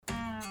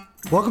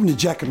Welcome to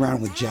Jack and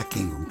Round with Jack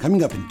Ingram.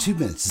 Coming up in 2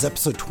 minutes is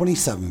episode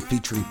 27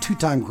 featuring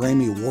two-time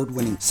Grammy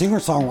Award-winning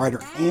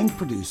singer-songwriter and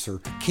producer,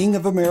 King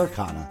of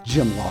Americana,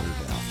 Jim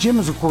Lauderdale. Jim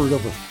has recorded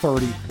over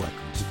 30 records,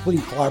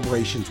 including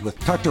collaborations with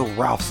Dr.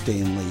 Ralph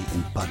Stanley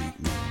and Buddy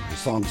Miller. His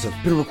songs have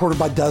been recorded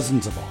by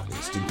dozens of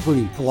artists,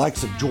 including the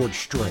likes of George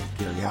Strait,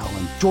 Gary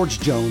Allan, George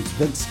Jones,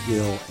 Vince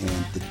Gill,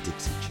 and the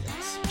Dixie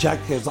Chicks. Jack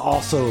has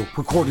also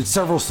recorded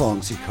several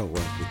songs he co-wrote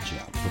with Jim.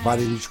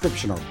 Provided in the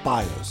description are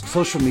bios,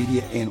 social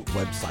media, and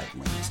website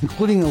links,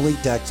 including a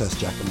link to access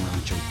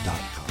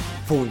jackandroundshow.com.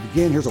 Before we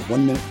begin, here's a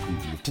 1-minute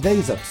preview of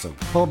today's episode,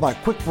 followed by a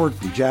quick word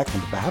from Jack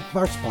on behalf of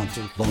our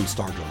sponsor, Lone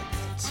Star Dry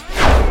Goods.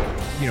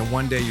 You know,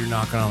 one day you're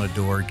knocking on the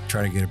door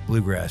trying to get a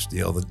bluegrass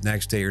deal. The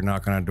next day you're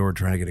knocking on the door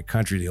trying to get a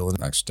country deal. The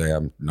next day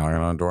I'm knocking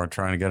on the door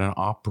trying to get an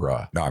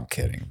opera. No, I'm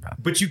kidding.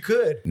 But you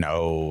could.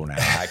 No,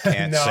 I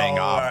can't sing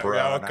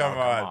opera. No, come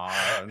on.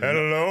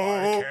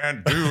 Hello. I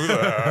can't do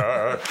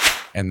that.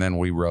 And then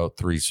we wrote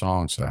 3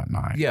 songs that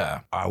night. Yeah,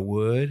 I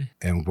would,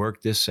 and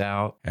work this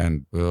out.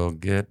 And we'll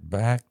get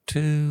back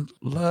to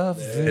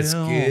Loveville. Let's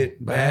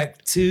get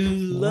back to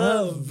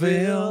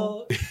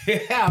Loveville.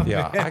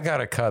 Yeah, I got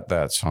to cut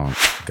that song.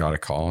 Got a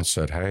call and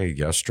said, hey,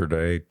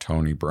 yesterday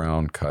Tony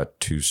Brown cut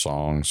 2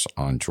 songs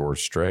on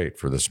George Strait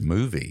for this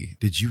movie.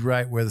 Did you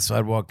write Where the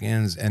Sidewalk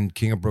Ends and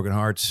King of Broken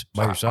Hearts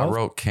by yourself? I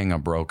wrote King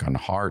of Broken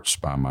Hearts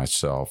by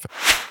myself.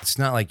 It's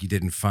not like you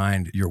didn't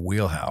find your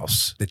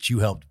wheelhouse that you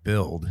helped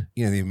build.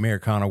 You know, the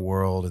Americana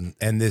world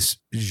and this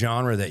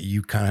genre that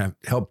you kind of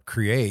helped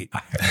create.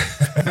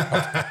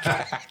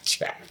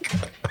 Jack.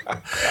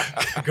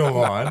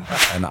 Go on.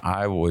 And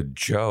I would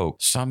joke,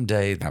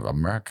 someday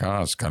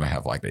Americana's going to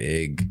have like a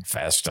big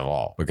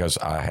festival, because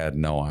I had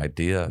no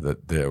idea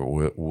that there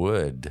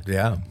would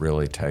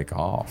really take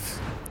off.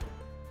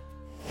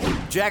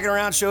 Jack and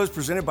Around Show is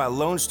presented by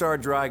Lone Star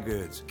Dry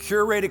Goods,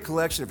 curated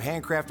collection of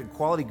handcrafted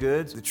quality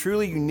goods, the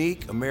truly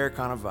unique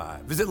Americana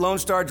vibe. Visit Lone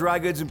Star Dry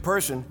Goods in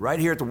person, right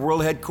here at the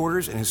world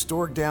headquarters in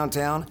historic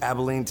downtown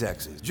Abilene,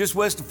 Texas, just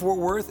west of Fort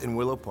Worth in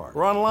Willow Park,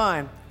 or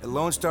online at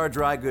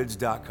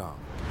LoneStarDryGoods.com.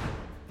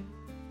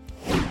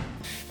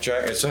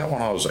 Jack, is that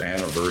one of those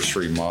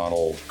anniversary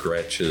model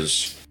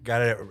Gretches?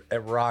 Got it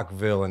at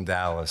Rockville in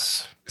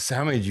Dallas. So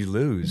how many did you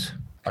lose?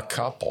 A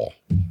couple.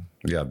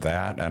 Yeah,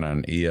 that and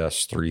an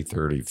ES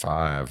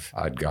 335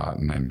 I'd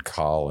gotten in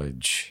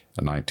college,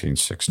 the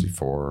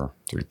 1964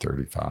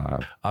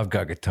 335. I've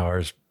got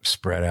guitars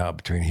spread out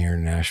between here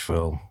and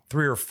Nashville.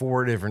 3 or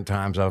 4 different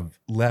times I've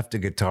left a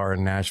guitar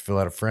in Nashville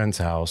at a friend's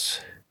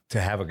house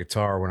to have a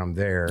guitar when I'm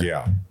there.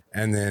 Yeah.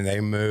 And then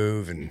they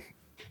move and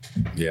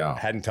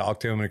hadn't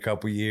talked to them in a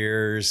couple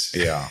years.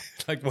 Yeah.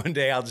 Like one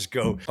day I'll just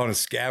go on a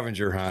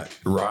scavenger hunt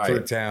for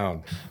the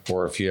town.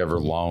 Or if you ever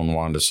loan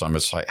one to someone,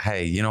 it's like,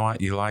 hey, you know what?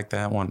 You like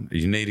that one?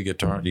 You need a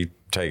guitar? You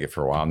take it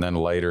for a while. And then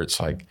later it's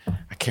like,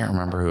 I can't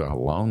remember who I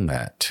loaned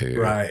that to.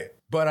 Right.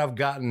 But I've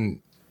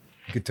gotten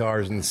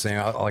guitars in the same,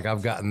 like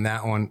I've gotten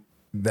that one.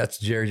 That's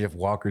Jerry Jeff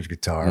Walker's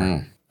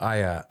guitar.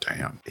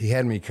 Damn. He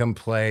had me come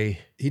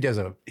play. He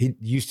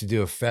used to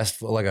do a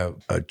festival, like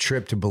a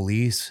trip to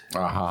Belize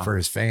for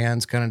his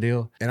fans kind of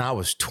deal. And I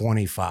was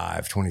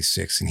 25,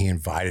 26, and he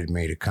invited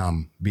me to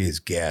come be his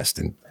guest.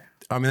 And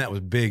I mean, that was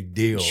a big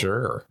deal.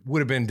 Sure.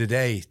 Would have been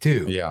today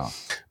too. Yeah.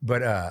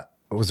 But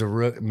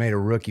made a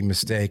rookie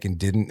mistake and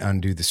didn't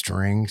undo the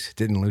strings,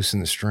 didn't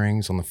loosen the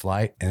strings on the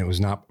flight, and it was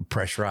not a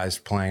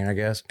pressurized plane, I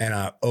guess. And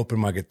I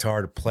opened my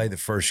guitar to play the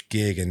first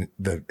gig, and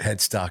the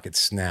headstock had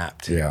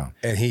snapped. Yeah.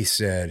 And he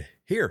said,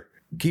 "Here,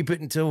 keep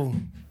it until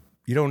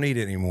you don't need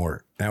it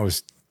anymore." That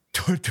was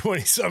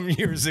 20-some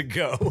years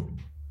ago.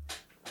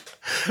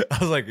 I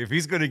was like, if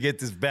he's going to get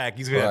this back,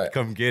 he's going to have to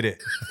come get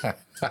it.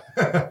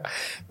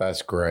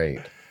 That's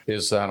great.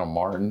 Is that a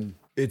Martin?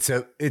 It's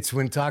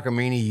when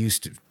Takamine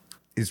used to.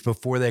 It's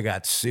before they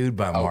got sued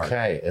by Martin.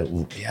 Okay,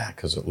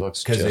 because it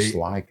looks just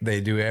like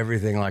they do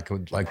everything like.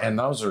 And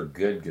those are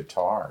good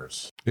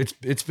guitars.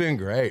 It's been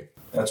great.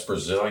 That's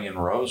Brazilian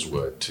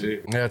rosewood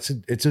too. Yeah,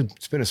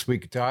 it's been a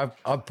sweet guitar.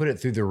 I've put it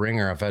through the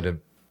ringer. I've had to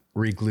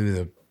re-glue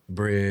the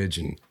bridge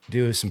and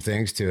do some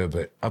things to it,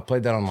 but I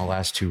played that on my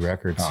last 2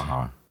 records.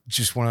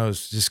 Just one of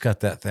those, just got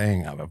that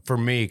thing for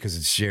me because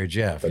it's Jerry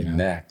Jeff. The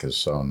neck is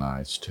so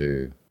nice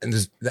too. And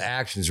the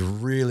action's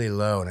really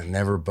low and it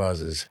never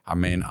buzzes. I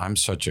mean, I'm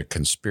such a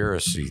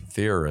conspiracy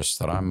theorist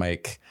that I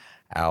make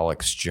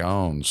Alex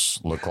Jones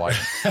look like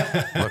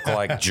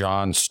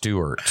Jon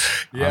Stewart.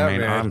 Yeah, I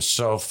mean, man. I'm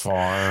so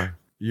far.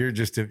 You're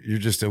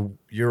Antifa.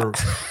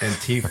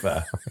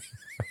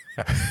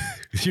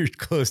 You're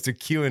close to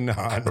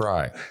QAnon.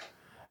 Right.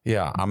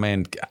 Yeah. I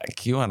mean,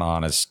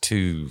 QAnon is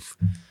too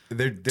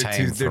They're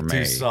tame too for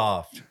me.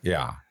 soft.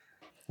 Yeah.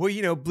 Well,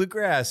 you know,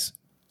 bluegrass,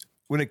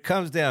 when it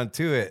comes down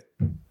to it,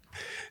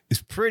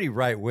 is pretty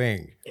right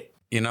wing.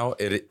 You know,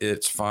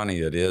 it's funny.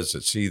 It is.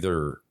 It's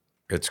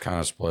kind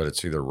of split.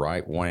 It's either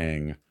right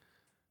wing,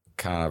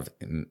 kind of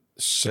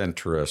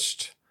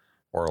centrist,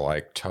 or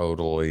like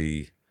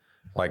totally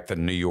like the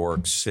New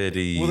York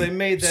City. Well, they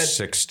made that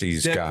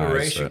 60s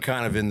declaration guys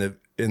kind of in the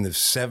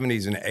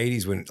 70s and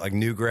 80s when like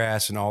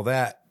Newgrass and all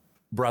that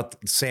brought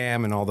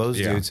Sam and all those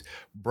dudes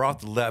brought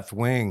the left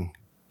wing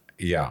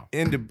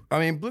into. I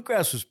mean,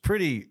 bluegrass was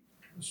pretty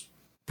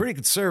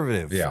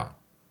conservative. Yeah.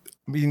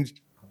 I mean,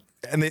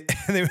 and they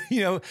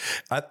you know,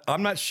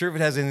 I'm not sure if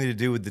it has anything to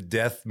do with the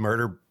death,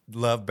 murder,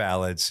 love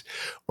ballads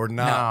or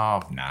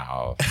not.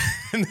 No.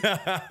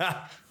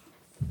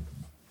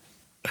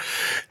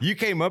 You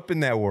came up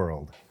in that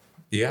world.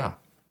 Yeah.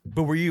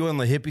 But were you on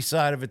the hippie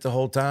side of it the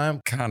whole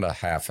time? Kind of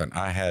half. And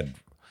I had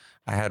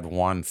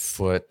 1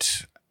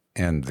 foot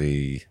in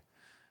the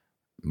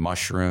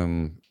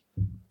mushroom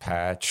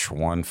patch,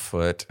 1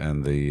 foot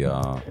in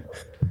the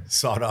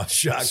Sawed-off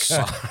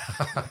shotgun.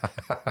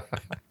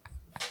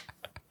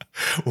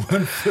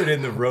 1 foot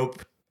in the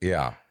rope.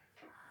 Yeah.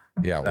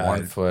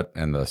 1 foot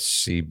in the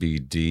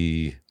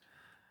CBD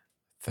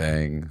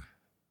thing.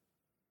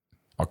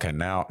 Okay,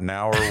 now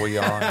are we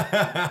on?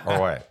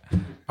 Oh, wait.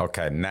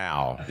 Okay,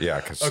 now.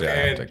 Yeah, because I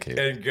have to keep.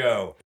 And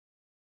go.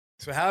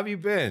 So how have you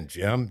been,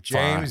 Jim?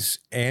 James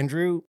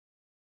Andrew?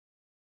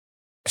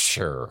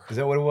 Sure. Is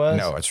that what it was?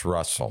 No, it's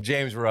Russell.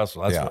 James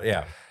Russell. That's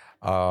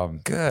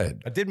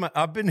Good.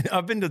 I've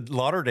been to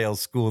Lauderdale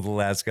school the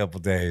last couple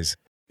of days.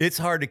 It's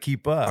hard to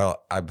keep up.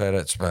 Well, I bet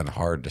it's been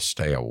hard to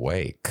stay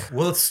awake.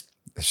 Well, it's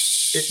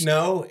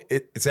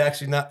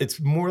actually not.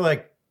 It's more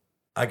like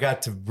I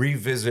got to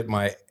revisit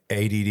my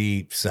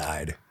ADD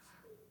side.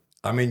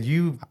 I mean,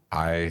 you're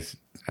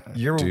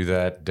do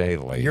that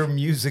daily. You're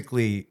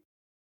musically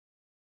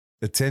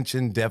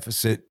attention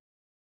deficit,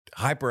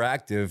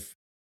 hyperactive.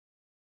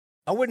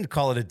 I wouldn't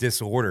call it a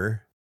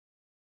disorder.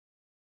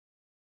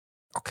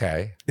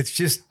 Okay.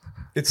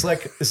 It's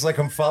like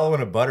I'm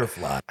following a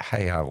butterfly.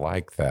 Hey, I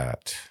like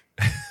that.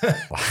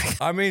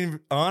 I mean,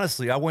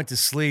 honestly, I went to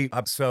sleep.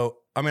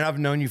 I've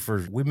known you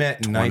we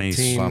met in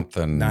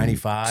 20-something.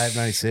 1995,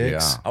 96.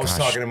 Yeah. I was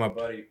talking to my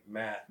buddy,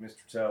 Matt,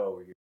 Mr. Toe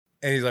over here.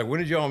 And he's like, when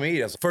did y'all meet?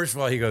 I was like, first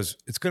of all, he goes,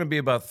 it's going to be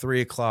about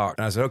 3:00.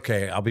 And I said,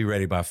 okay, I'll be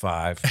ready by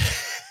 5.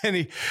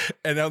 and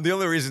the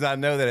only reason I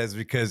know that is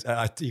because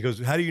he goes,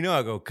 how do you know?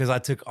 I go, because I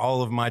took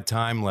all of my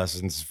time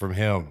lessons from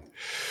him.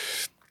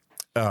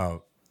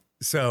 But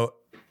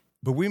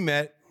we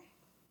met,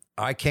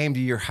 I came to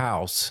your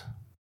house.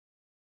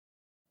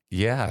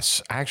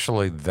 Yes,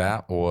 actually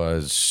that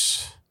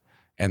was,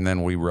 and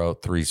then we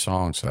wrote 3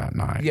 songs that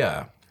night.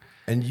 Yeah.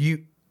 And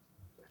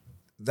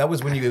that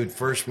was when you had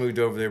first moved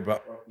over there,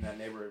 but in that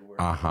neighborhood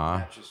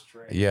where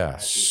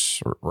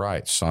Yes,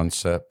 right.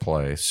 Sunset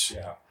Place.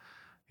 Yeah.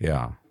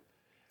 Yeah.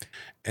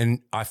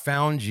 And I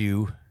found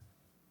you.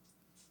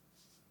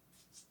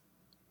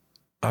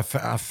 I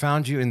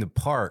found you in the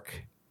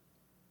park.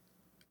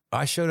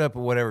 I showed up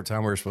at whatever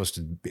time we were supposed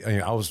to be.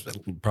 I was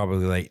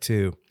probably late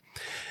too.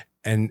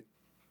 And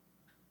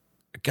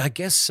I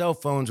guess cell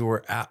phones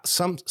were out.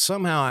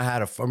 Somehow I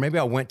had or maybe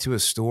I went to a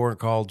store and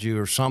called you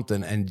or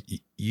something, and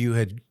you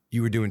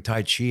were doing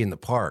Tai Chi in the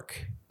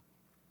park.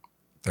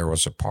 There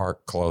was a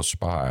park close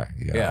by.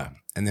 Yeah.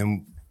 And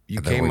then we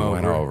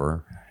went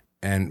over.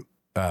 And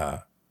I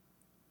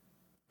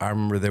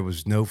remember there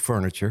was no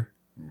furniture.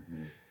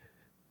 Mm-hmm.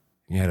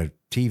 You had a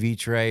TV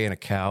tray and a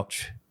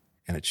couch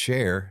and a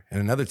chair and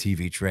another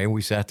TV tray, and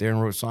we sat there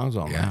and wrote songs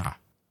all night. Yeah.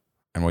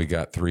 And we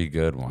got 3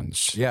 good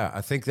ones. Yeah,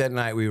 I think that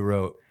night we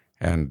wrote.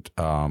 And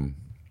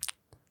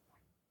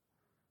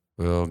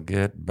we'll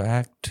get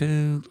back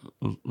to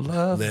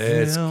Loveville.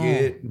 Let's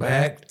get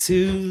back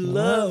to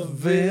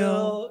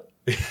Loveville.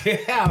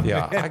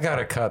 Yeah, I got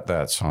to cut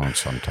that song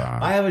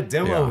sometime. I have a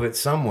demo of it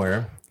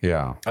somewhere.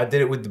 Yeah. I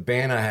did it with the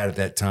band I had at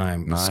that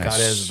time. Nice. Scott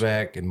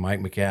Esbeck and Mike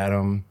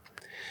McAdam.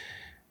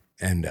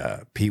 And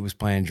Pete was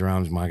playing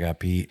drums, my guy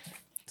Pete.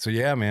 So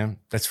yeah, man,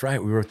 that's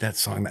right. We wrote that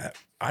song.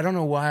 I don't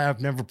know why I've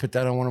never put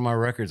that on one of my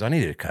records. I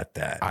need to cut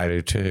that. I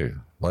do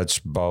too.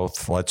 Let's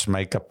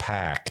make a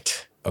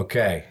pact.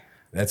 Okay.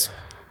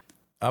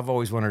 I've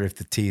always wondered if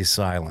the T is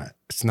silent.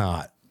 It's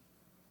not.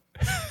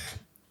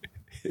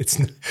 It's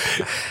not.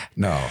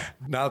 No.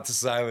 Not the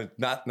silent,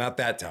 not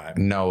that time.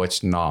 No,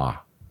 it's nah.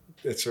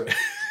 That's right.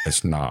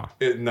 It's nah.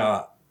 It's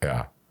not.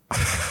 Yeah.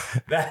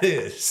 That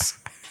is.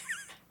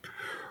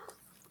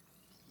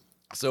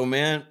 So,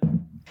 man,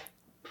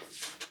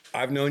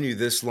 I've known you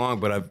this long,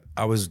 but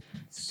I was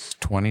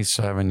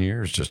 27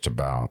 years just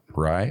about,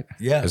 right?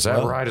 Yeah. Is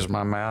that right? Is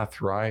my math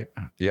right?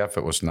 Yeah, if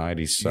it was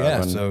 97.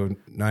 Yeah, so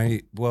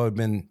 90, well, it'd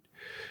been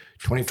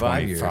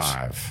 25 years.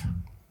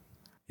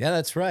 Yeah,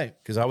 that's right.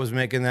 Because I was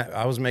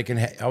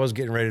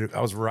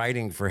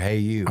writing for Hey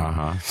You.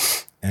 Uh-huh.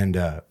 And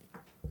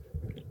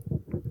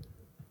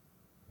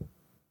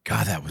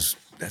God,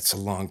 that's a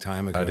long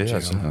time ago. It is,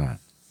 isn't it?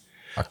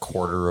 A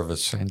quarter of a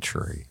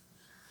century.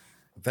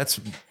 That's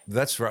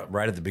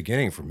right at the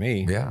beginning for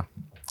me. Yeah.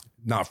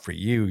 Not for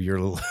you. You're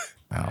a little.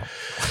 Oh.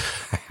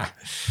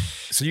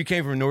 So you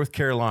came from North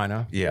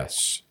Carolina.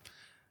 Yes.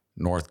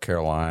 North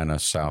Carolina,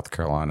 South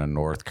Carolina,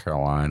 North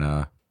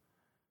Carolina,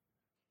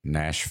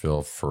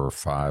 Nashville for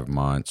 5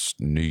 months,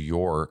 New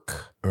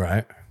York.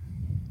 Right.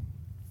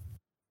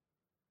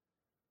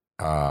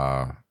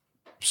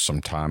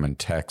 Some time in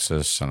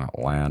Texas and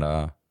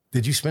Atlanta.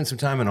 Did you spend some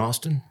time in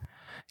Austin?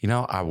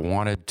 I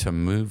wanted to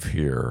move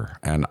here,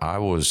 and I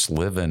was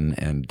living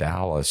in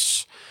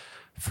Dallas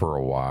for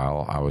a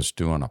while. I was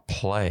doing a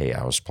play.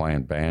 I was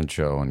playing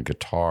banjo and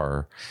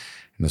guitar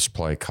in this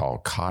play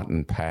called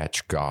Cotton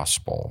Patch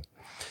Gospel.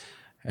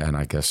 And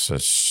I guess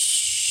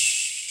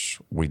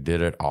we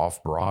did it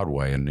off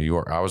Broadway in New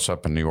York. I was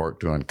up in New York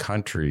doing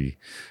country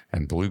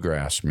and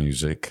bluegrass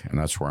music, and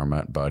that's where I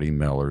met Buddy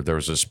Miller. There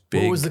was this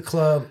big... What was the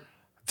club?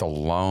 The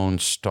Lone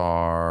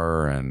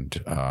Star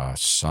and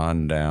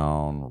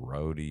Sundown,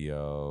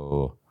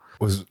 Rodeo.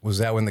 Was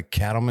that when the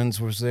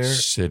Cattlemen's was there?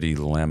 City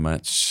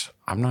Limits.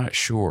 I'm not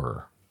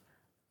sure.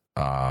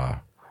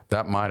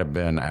 That might have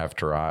been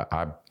after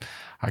I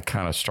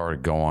kind of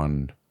started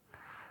going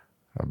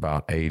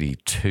about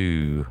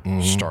 82,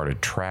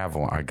 started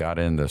traveling. I got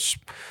in this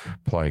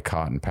play,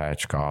 Cotton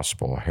Patch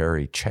Gospel.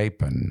 Harry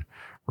Chapin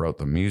wrote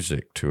the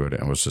music to it.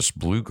 It was this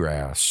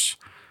bluegrass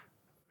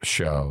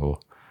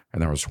show.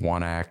 And there was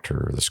one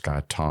actor, this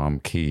guy, Tom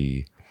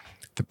Key,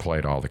 that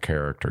played all the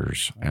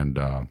characters. And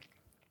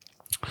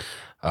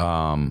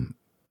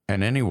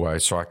anyway,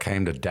 so I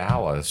came to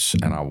Dallas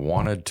and I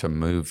wanted to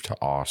move to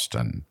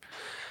Austin.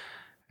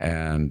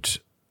 And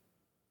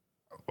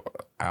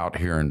out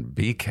here in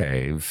Bee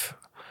Cave,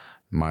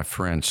 my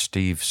friend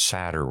Steve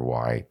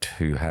Satterwhite,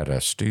 who had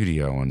a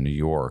studio in New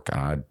York, and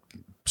I'd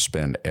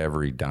spend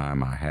every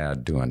dime I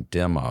had doing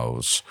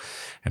demos,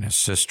 and his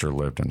sister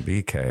lived in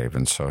Bee Cave.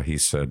 And so he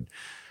said,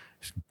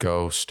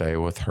 go stay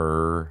with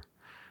her.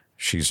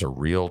 She's a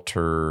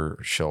realtor.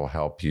 She'll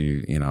help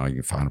you, you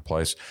can find a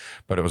place.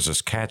 But it was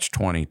this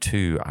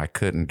catch-22. I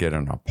couldn't get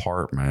an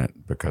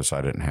apartment because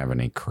I didn't have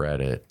any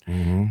credit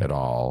at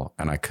all.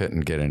 And I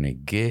couldn't get any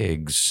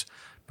gigs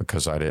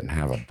because I didn't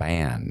have a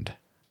band.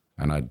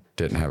 And I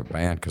didn't have a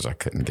band because I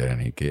couldn't get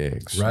any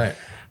gigs. Right.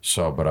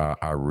 So, but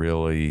I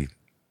really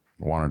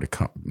wanted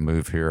to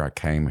move here. I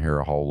came here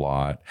a whole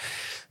lot.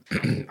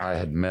 I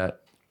had met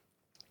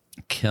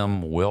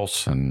Kim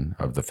Wilson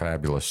of the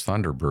Fabulous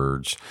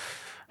Thunderbirds.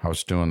 I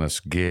was doing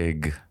this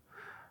gig.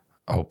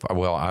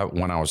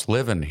 When I was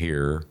living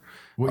here,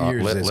 what year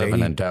is this? Living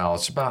in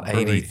Dallas, about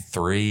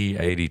 83,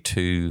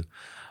 82,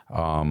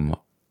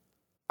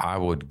 I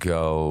would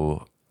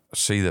go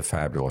see the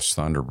Fabulous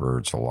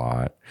Thunderbirds a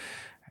lot.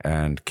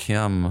 And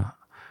Kim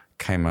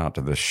came out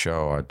to this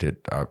show.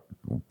 I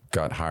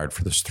got hired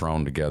for this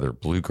Thrown Together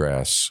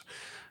bluegrass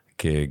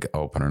gig,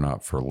 opening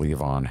up for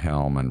Levon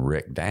Helm and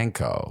Rick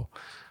Danko.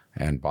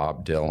 And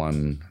Bob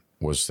Dylan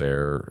was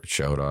there,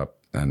 showed up,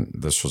 and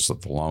this was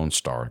at the Lone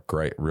Star.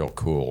 Great, real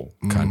cool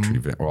country,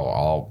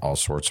 all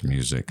sorts of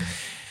music.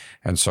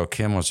 And so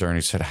Kim was there, and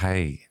he said,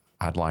 hey,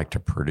 I'd like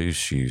to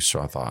produce you. So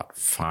I thought,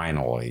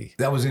 finally.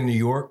 That was in New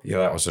York? Yeah,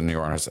 that was in New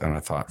York. And I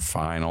thought,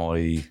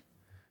 finally,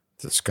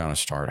 it's going to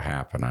start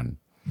happening.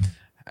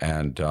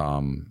 And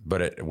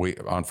but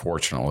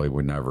unfortunately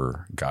we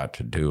never got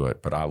to do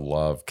it. But I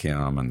love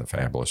Kim and the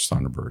Fabulous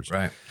Thunderbirds.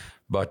 Right.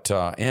 But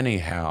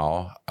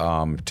anyhow,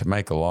 to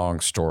make a long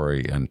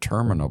story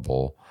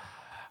interminable,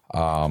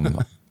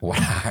 I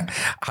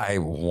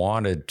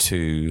wanted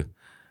to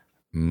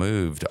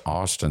move to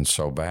Austin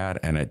so bad,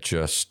 and it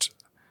just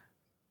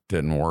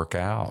didn't work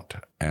out.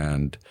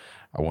 And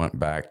I went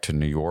back to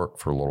New York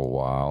for a little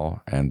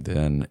while and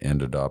then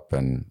ended up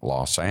in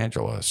Los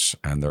Angeles.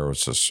 And there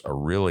was a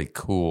really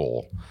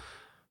cool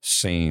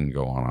scene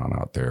going on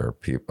out there.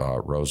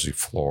 Rosie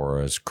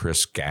Flores,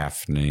 Chris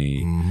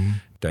Gaffney,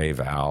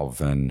 Dave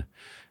Alvin.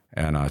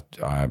 And I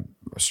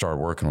started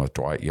working with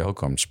Dwight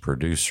Yoakam's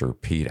producer,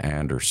 Pete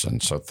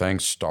Anderson. So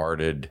things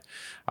started.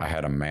 I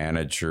had a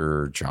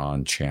manager,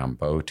 John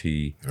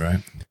Chambotti,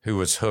 who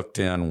was hooked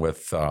in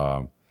with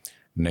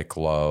Nick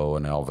Lowe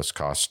and Elvis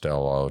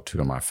Costello, two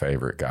of my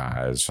favorite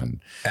guys.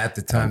 And at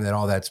the time that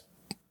all that's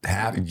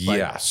happened.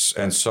 Yes.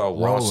 And so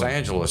Los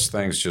Angeles,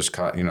 things just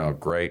caught,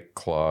 great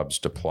clubs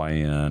to play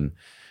in.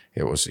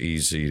 It was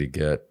easy to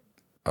get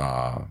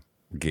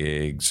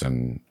gigs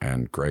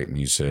and great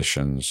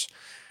musicians.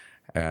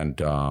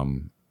 And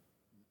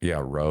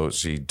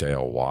Rosie,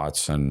 Dale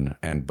Watson,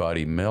 and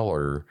Buddy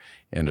Miller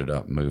ended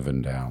up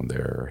moving down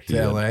there.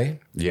 To LA?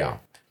 Yeah.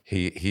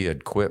 He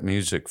had quit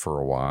music for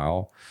a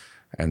while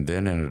and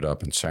then ended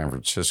up in San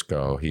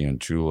Francisco, he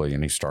and Julie,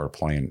 and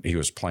he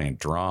was playing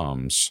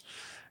drums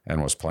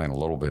and was playing a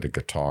little bit of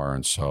guitar.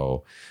 And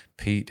so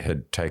Pete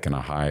had taken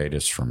a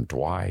hiatus from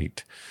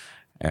Dwight,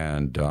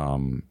 and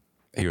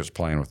he was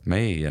playing with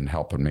me and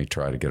helping me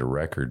try to get a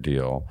record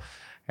deal.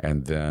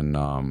 And then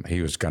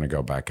he was going to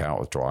go back out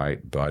with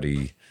Dwight.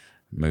 Buddy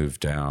moved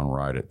down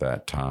right at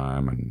that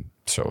time, and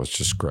so it was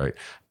just great.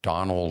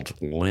 Donald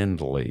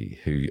Lindley,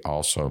 who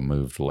also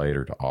moved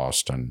later to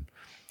Austin,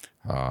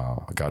 I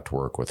got to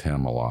work with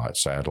him a lot.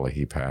 Sadly,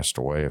 he passed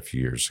away a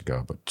few years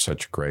ago, but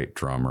such a great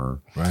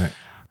drummer. Right.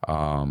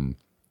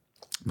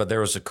 But there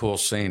was a cool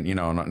scene,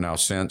 now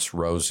since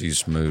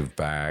Rosie's moved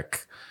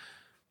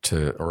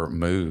to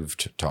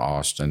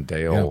Austin,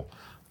 Dale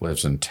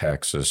lives in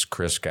Texas.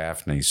 Chris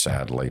Gaffney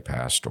sadly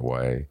passed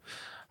away.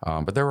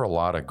 But there were a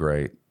lot of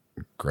great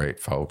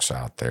folks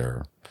out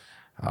there.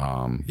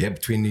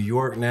 Between New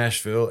York,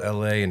 Nashville,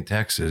 LA, and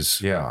Texas.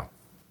 Yeah.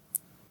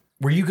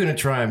 Were you going to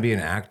try and be an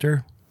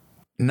actor?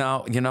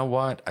 No, you know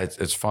what?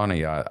 It's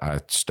funny. I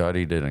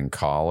studied it in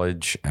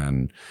college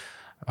and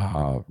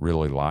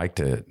really liked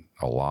it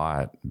a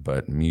lot,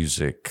 but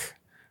music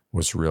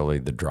was really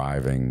the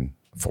driving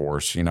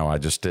force. You know, I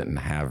just didn't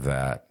have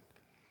that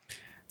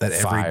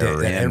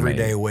every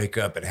day wake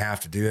up and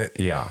have to do it.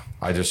 Yeah,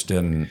 I just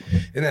didn't.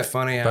 Isn't that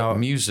funny how But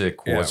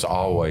music was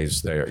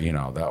always there. You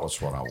know, that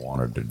was what I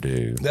wanted to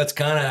do. That's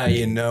kind of how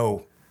you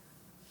know.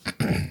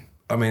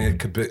 I mean, it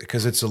could be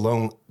because it's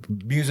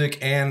music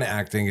and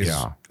acting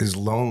is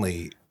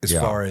lonely as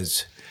far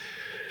as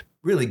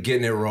really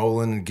getting it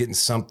rolling and getting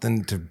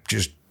something to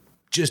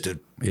just a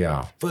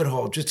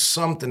foothold, just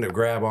something to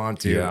grab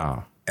onto.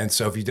 Yeah. And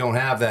so if you don't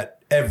have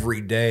that every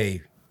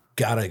day,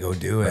 gotta go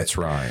do it. That's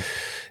right.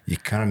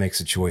 It kind of makes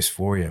a choice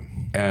for you.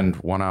 And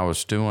when I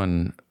was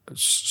doing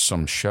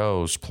some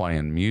shows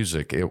playing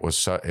music, it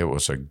was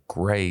a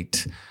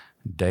great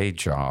day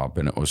job,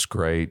 and it was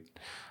great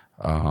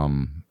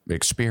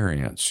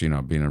experience, you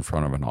know, being in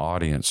front of an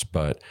audience.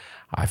 But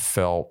I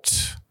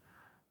felt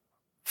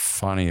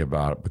funny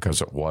about it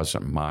because it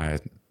wasn't my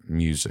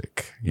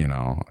music, you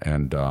know.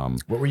 And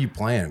what were you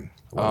playing?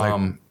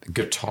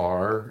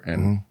 Guitar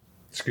and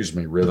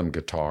rhythm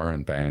guitar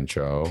and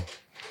banjo.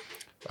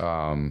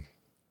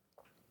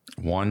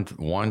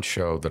 One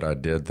show that I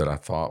did that I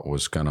thought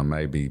was going to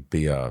maybe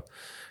be a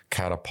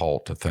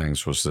catapult to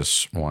things was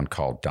this one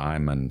called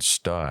Diamond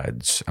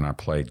Studs, and I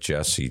played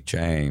Jesse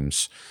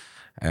James,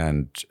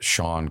 and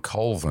Sean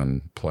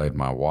Colvin played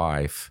my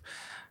wife.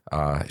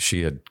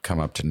 She had come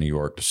up to New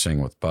York to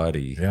sing with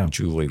Buddy. Yeah.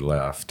 Julie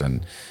left,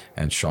 and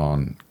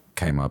Sean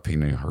came up. He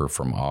knew her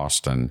from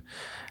Austin,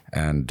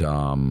 and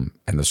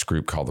this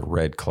group called the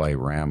Red Clay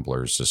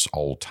Ramblers, this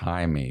old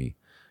timey,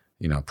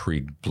 you know,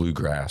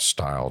 pre-bluegrass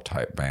style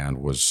type band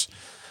was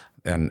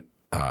in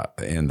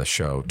the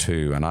show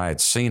too. And I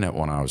had seen it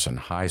when I was in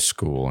high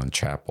school in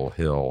Chapel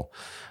Hill,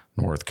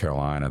 North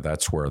Carolina.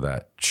 That's where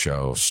that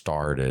show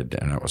started.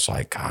 And it was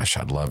like, gosh,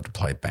 I'd love to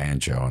play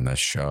banjo in this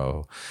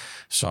show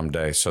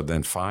someday. So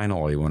then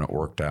finally, when it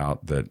worked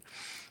out that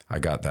I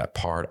got that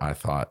part, I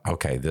thought,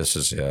 okay, this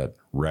is it.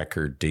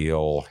 Record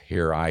deal,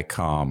 here I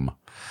come.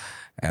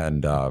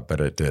 And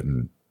but it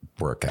didn't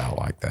work out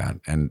like that.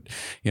 And,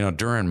 you know,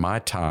 during my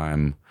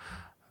time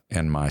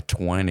in my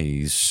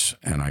 20s,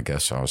 and I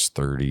guess I was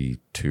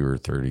 32 or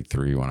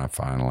 33 when I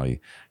finally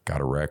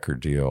got a record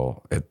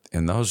deal.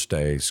 In those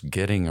days,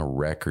 getting a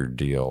record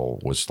deal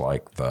was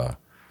like the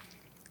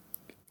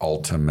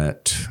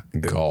ultimate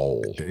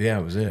goal. Yeah,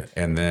 it was it.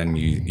 And then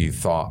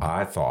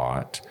I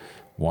thought,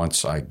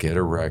 once I get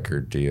a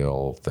record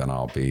deal, then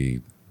I'll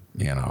be,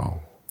 you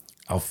know,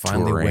 I'll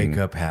finally touring. Wake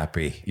up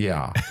happy.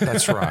 Yeah,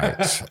 that's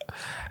right.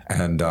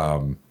 And,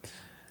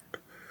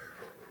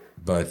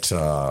 but,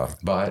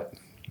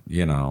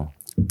 you know.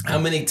 How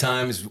many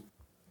times,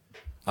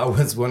 I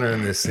was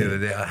wondering this the other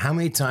day, how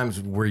many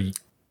times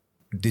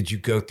did you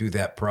go through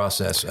that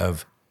process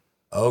of,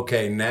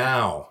 okay,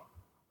 now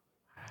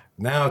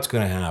it's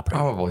going to happen?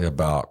 Probably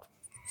about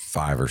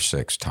 5 or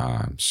 6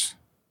 times.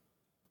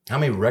 How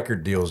many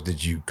record deals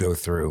did you go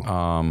through?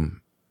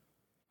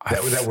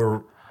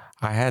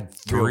 I had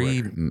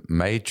 3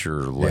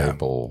 major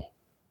label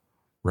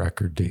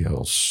record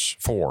deals.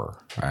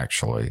 4,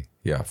 actually.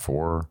 Yeah,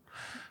 4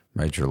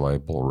 major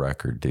label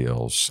record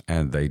deals.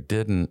 And they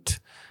didn't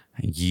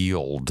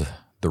yield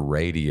the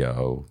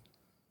radio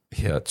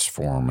hits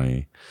for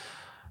me.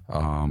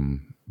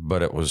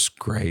 But it was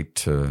great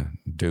to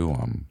do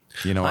them.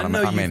 You know what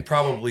I mean?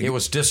 Probably, it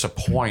was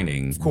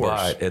disappointing, of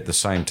course, but at the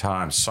same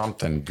time,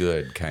 something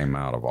good came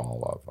out of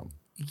all of them.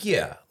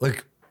 Yeah,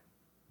 like,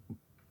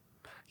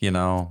 you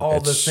know,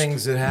 all the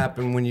things that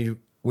happen when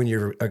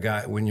you're a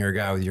guy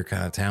with your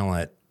kind of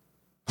talent.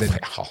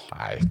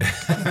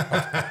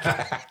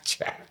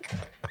 Jack.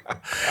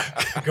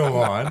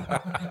 Go on.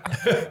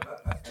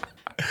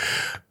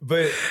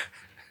 But,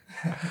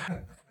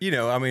 you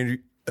know, I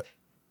mean,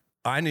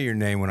 I knew your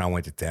name when I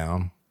went to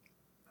town.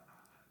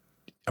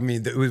 I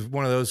mean, it was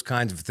one of those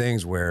kinds of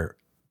things where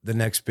the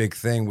next big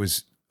thing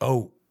was,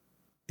 oh,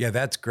 yeah,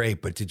 that's great,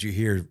 but did you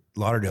hear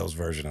Lauderdale's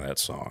version of that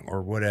song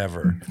or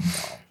whatever?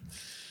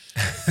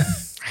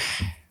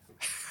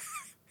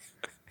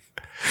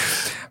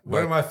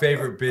 One of my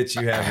favorite bits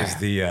you have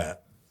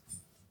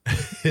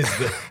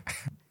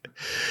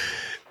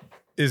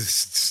is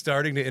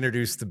starting to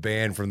introduce the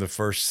band from the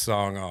first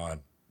song on.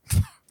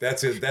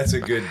 That's a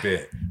good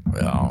bit.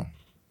 Well,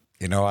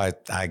 you know,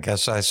 I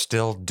guess I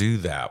still do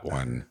that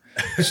one.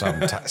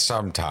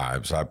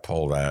 Sometimes I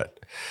pull that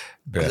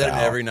bit out. Is that an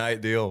every night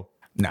deal?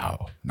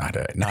 No, not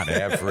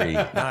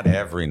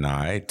every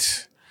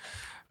night.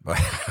 But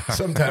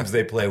sometimes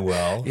they play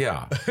well.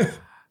 Yeah.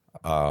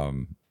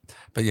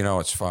 But you know,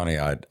 it's funny.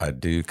 I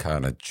do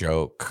kind of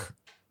joke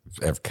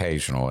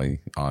occasionally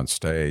on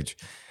stage,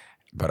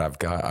 but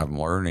I'm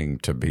learning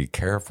to be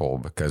careful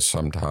because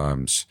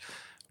sometimes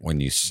when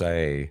you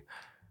say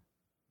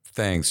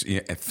things,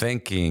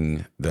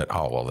 thinking that,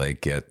 oh, well, they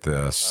get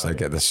this,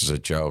 this is a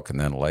joke, and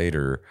then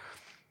later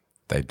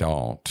they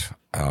don't.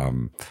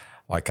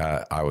 like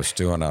I was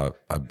doing a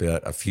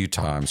bit a few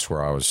times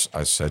where I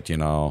said,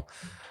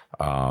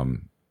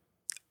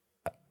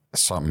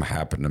 something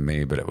happened to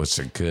me, but it was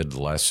a good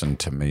lesson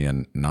to me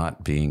in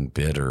not being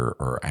bitter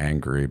or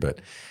angry.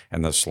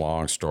 And this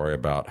long story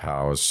about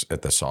how I was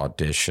at this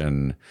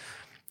audition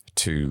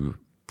to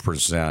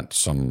present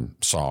some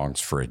songs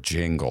for a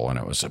jingle, and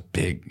it was a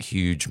big,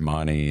 huge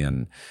money,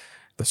 and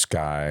this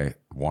guy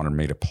wanted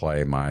me to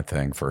play my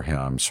thing for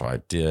him, so I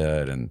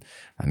did, and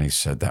he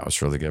said that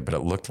was really good, but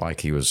it looked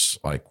like he was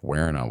like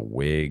wearing a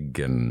wig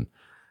and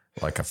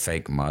like a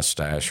fake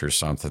mustache or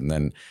something.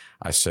 Then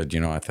I said,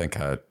 I think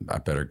I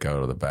better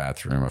go to the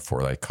bathroom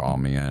before they call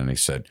me in. And he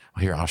said,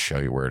 well, here, I'll show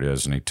you where it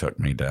is. And he took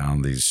me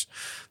down this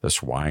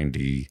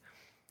windy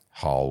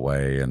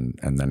hallway, and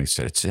then he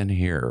said, it's in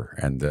here.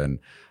 And then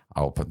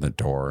I opened the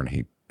door, and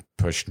he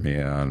pushed me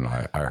in.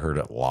 I heard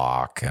it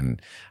lock,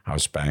 and I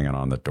was banging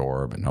on the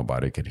door, but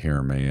nobody could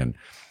hear me.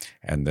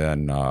 And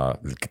then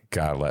the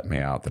guy let me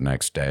out the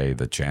next day,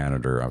 the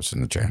janitor. I was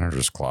in the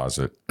janitor's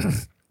closet.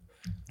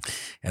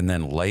 And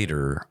then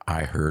later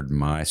I heard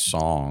my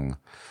song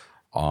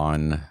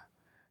on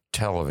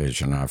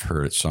television. I've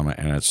heard it some,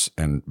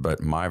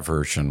 but my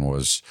version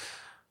was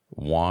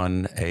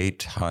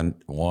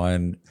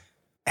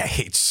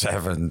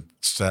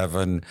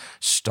 1-877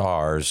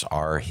 stars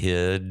are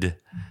hid,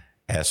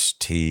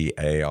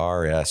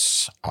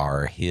 STARS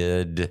are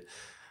hid,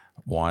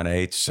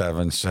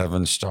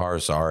 1-877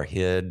 stars are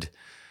hid,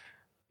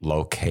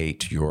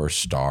 locate your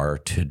star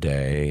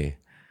today.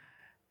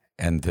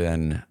 And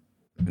then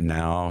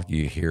now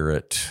you hear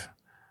it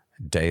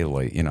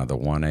daily, the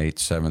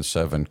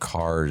 1-877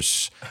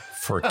 cars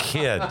for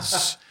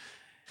kids.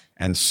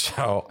 And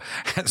so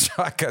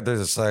I got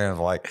this thing of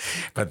like,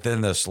 but then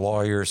this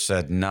lawyer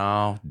said,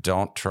 no,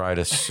 don't try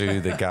to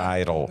sue the guy.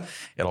 It'll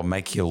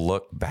make you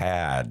look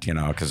bad,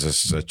 because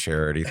this is a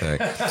charity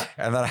thing.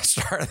 And then I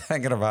started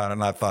thinking about it,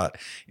 and I thought,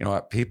 you know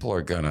what, people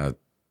are going to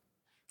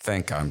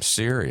think I'm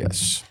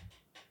serious,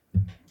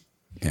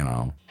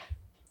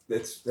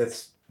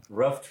 That's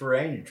rough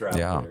terrain you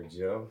travel there,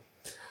 Joe.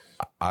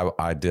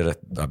 I did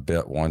a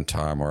bit one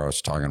time where I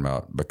was talking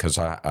about, because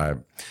I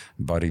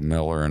Buddy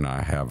Miller and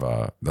I have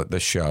the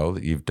show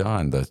that you've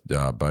done,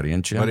 the Buddy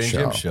and Jim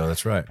show.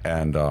 That's right.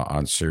 And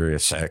on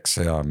Sirius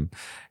XM.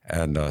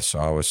 And so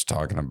I was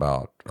talking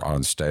about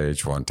on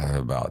stage one time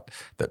about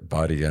that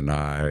Buddy and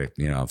I,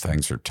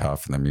 things are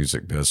tough in the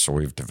music biz. So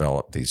we've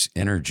developed these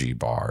energy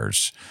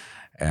bars,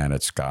 and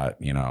it's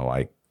got,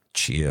 like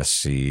chia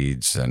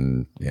seeds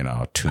and,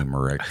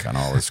 turmeric and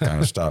all this kind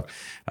of stuff.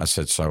 I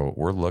said, so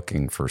we're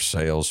looking for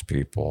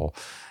salespeople,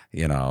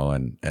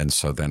 and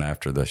so then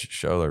after the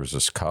show, there was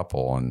this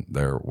couple, and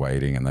they're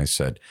waiting, and they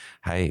said,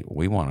 hey,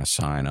 we want to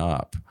sign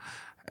up.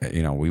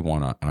 We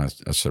want to,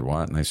 I said,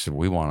 what? And they said,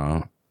 we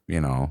want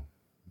to,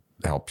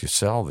 help you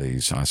sell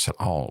these. And I said,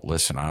 oh,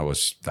 listen, I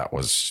was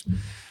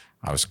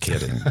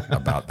kidding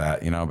about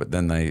that, but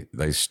then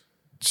they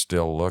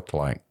still looked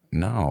like,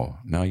 no,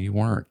 you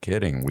weren't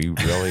kidding. We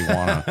really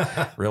want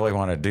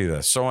to do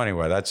this. So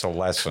anyway, that's a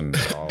lesson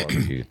to all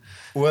of you.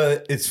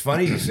 Well, it's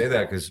funny you say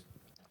that, because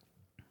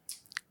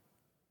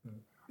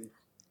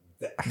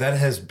that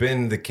has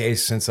been the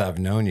case since I've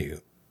known you.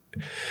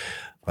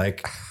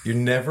 Like, you're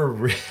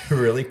never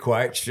really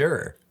quite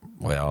sure.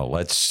 Well,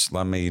 let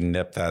me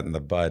nip that in the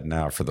bud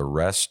now. For the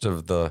rest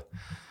of the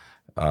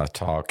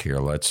talk here,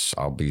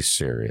 I'll be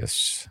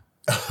serious.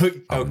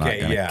 I'm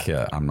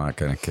not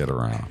going to kid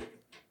around.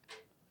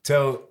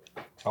 So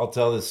I'll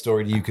tell this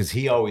story to you, because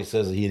he always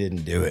says that he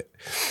didn't do it.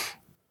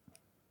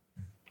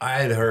 I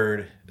had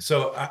heard,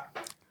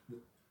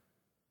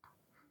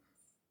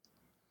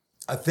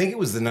 I think it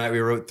was the night we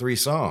wrote 3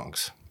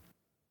 songs.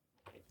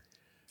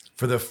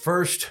 For the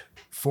first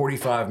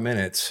 45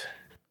 minutes,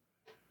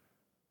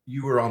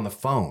 you were on the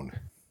phone.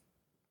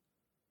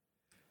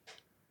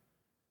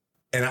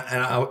 And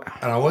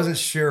I wasn't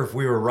sure if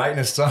we were writing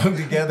a song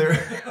together.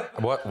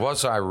 What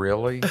was I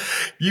really?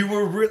 You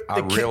were I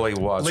really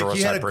was, like, or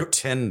was I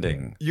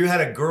pretending? You had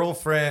a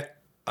girlfriend.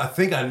 I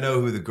think I know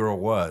who the girl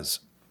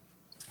was.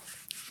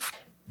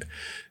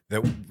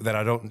 That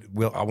I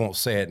won't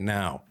say it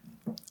now.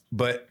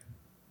 But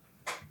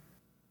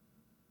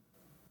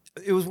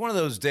it was one of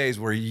those days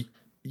where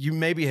you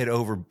maybe had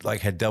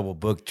double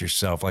booked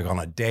yourself, like on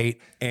a date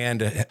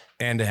and to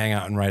hang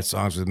out and write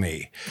songs with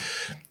me.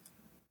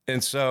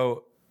 And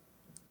so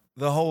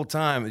the whole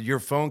time your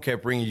phone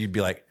kept ringing, you'd be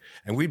like,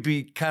 and we'd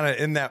be kind of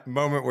in that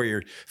moment where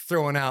you're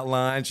throwing out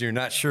lines, you're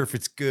not sure if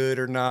it's good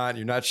or not,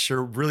 you're not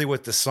sure really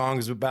what the song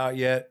is about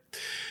yet.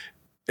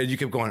 And you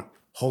kept going,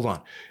 hold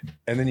on.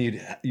 And then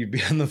you'd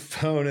be on the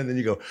phone, and then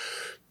you go,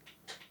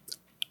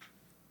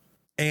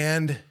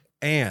 and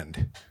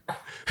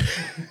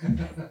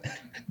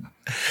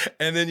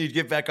then you'd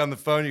get back on the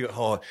phone, you go,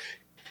 hold on,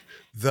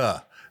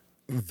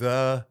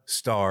 the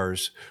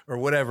stars, or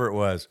whatever it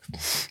was.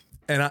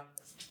 And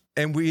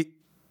we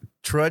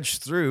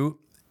trudged through,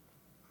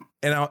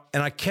 and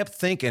I kept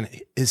thinking,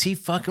 is he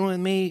fucking with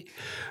me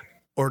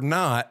or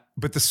not?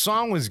 But the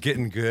song was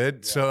getting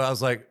good. Yeah. So I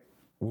was like,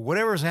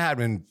 whatever's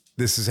happening,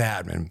 this is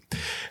happening.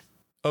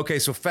 Okay,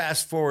 so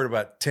fast forward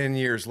about 10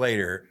 years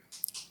later,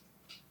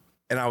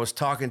 and I was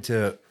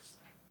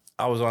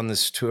on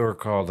this tour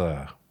called,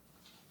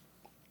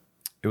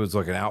 it was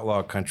like an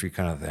outlaw country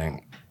kind of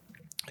thing.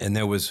 And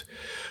there was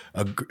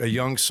a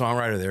young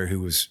songwriter there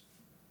who was,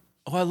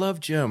 oh, I love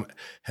Jim.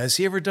 Has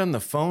he ever done the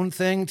phone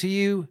thing to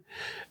you?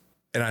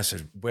 And I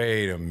said,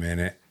 wait a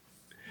minute.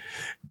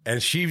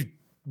 And she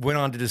went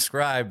on to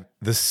describe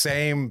the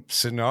same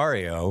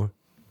scenario.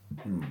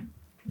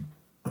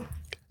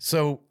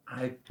 So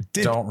I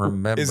don't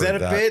remember. Is that a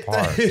bit?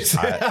 Part.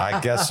 I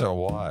guess it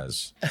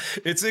was.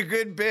 It's a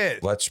good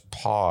bit. Let's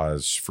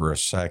pause for a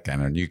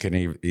second, and you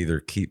can either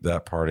keep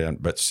that part in.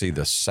 But see,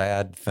 the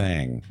sad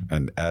thing,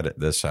 and edit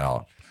this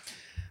out,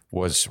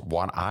 was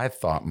what I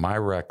thought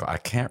I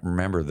can't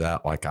remember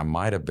that. Like I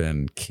might have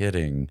been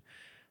kidding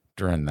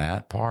during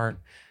that part,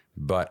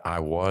 but I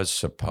was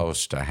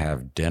supposed to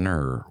have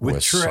dinner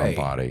with Trey.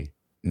 somebody.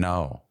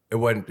 No, it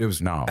wasn't. It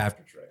was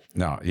after Trey.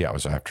 No, yeah, it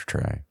was after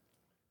Trey.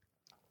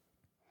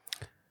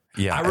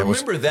 Yeah, I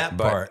remember that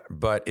part.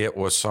 But it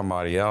was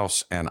somebody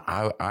else, and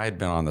I had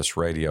been on this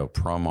radio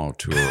promo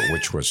tour,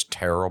 which was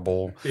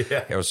terrible.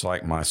 Yeah. It was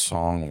like my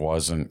song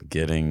wasn't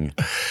getting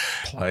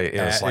play.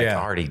 It was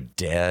already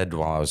dead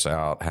while I was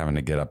out, having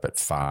to get up at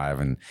 5,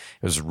 and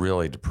it was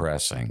really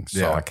depressing.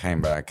 So I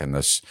came back, and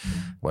this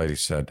lady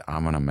said,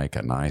 I'm going to make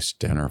a nice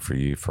dinner for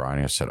you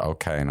Friday. I said,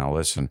 okay. Now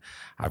listen,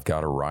 I've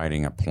got a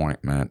writing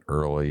appointment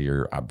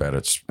earlier. I bet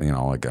it's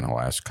only going to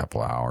last a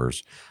couple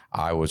hours.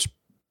 I was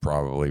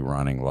probably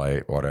running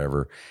late,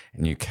 whatever.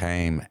 And you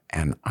came,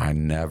 and I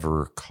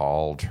never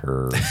called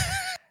her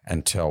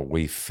until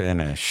we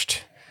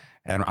finished.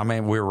 And I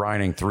mean, we were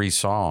writing 3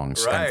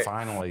 songs, right. And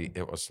finally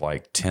it was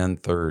like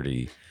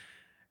 10:30,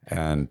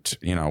 and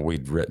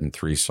we'd written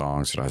 3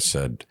 songs, and I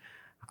said,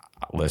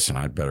 listen,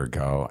 I'd better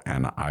go.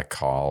 And I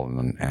called,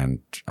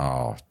 and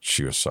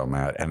she was so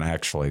mad. And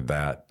actually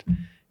that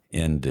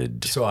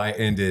ended. So I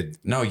ended.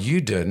 No, you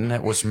didn't.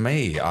 It was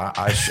me.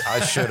 I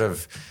should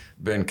have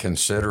been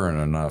considerate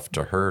enough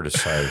to her to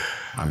say,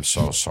 I'm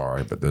so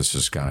sorry, but this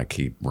is going to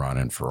keep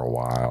running for a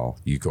while.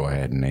 You go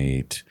ahead and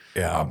eat.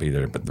 Yeah. I'll be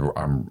there, but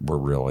we're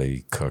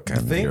really cooking.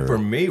 The thing for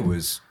me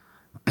was.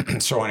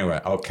 So anyway,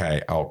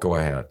 okay. Oh, go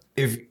ahead.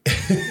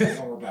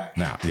 We're back.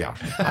 Now, yeah.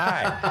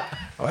 Hi.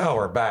 Well,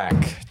 we're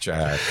back,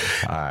 Jack.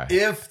 Hi.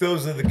 If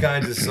those are the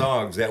kinds of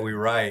songs that we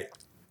write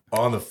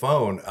on the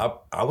phone,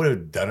 I would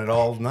have done it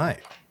all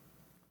night.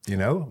 I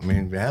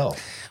mean, hell.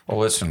 Well,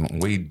 listen,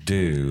 we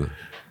do,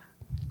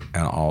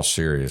 in all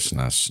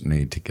seriousness,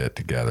 need to get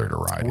together to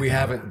write. We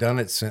haven't done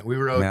it since we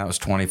wrote. That was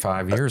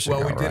 25 years ago.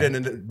 Well, we did right? it.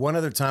 And one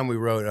other time we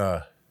wrote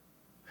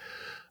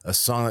a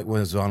song that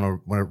was on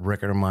a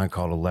record of mine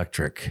called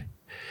Electric.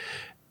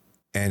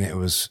 And it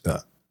was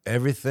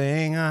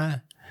everything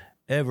I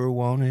ever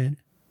wanted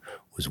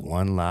was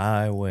one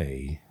lie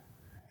away.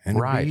 And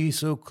right. To be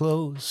so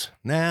close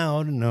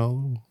now to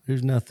know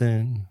there's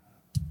nothing.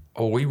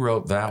 Oh, we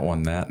wrote that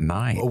one that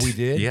night. Oh, we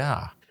did?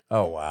 Yeah.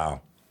 Oh,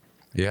 wow.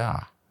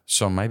 Yeah.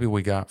 So maybe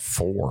we got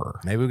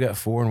 4. Maybe we got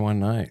 4 in one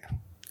night.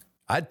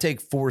 I'd take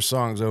 4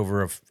 songs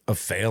over a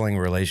failing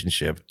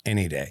relationship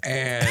any day.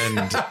 And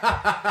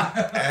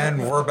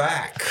we're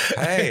back.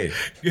 Hey.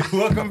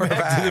 Welcome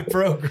back to the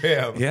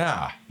program.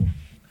 Yeah.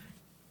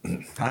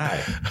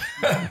 Hi.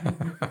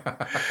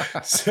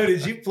 So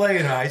did you play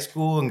in high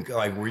school, and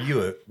like were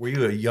you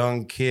a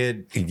young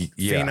kid,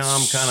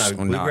 phenom kind of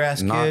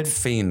bluegrass kid? Not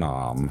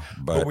phenom,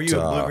 but were you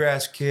a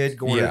bluegrass kid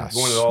going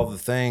to all the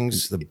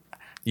things?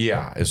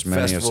 As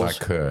many festivals? as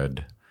I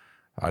could.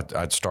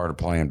 I'd started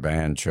playing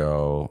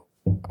banjo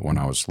when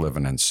I was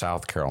living in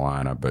South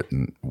Carolina, but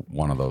in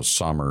one of those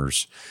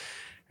summers.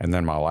 And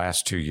then my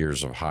last 2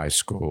 years of high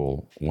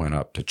school went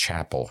up to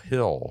Chapel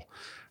Hill,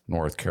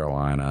 North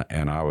Carolina,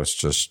 and I was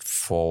just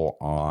full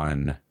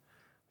on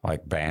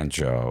like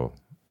banjo,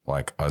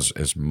 like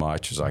as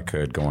much as I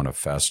could, going to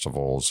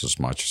festivals as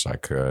much as I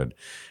could,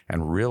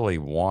 and really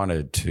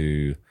wanted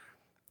to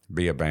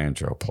be a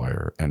banjo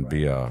player and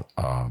be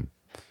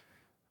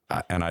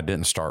and I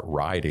didn't start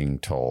writing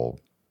till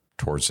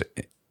towards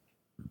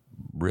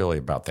really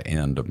about the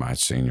end of my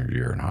senior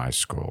year in high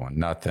school, and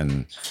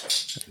nothing.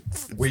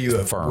 Were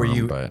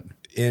you but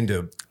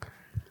into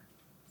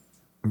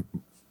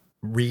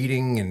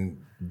reading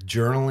and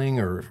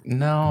journaling, or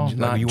no,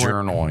 not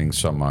journaling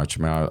so much.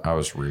 I mean, I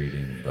was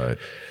reading, but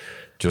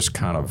just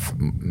kind of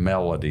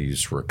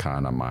melodies were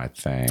kind of my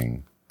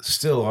thing.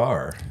 Still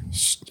are.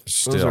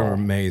 Those are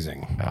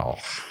amazing. Oh,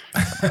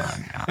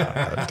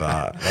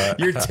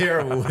 you're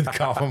terrible with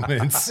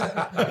compliments.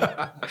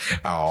 I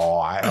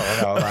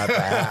don't know about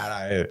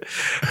that.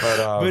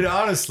 But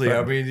honestly,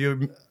 I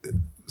mean,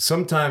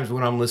 sometimes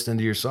when I'm listening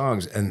to your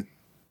songs and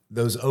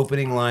those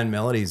opening line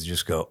melodies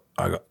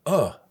I go,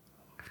 oh,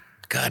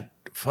 God,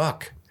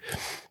 fuck.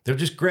 They're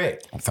just great.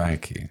 Well,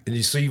 thank you.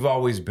 And so you've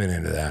always been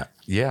into that.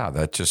 Yeah,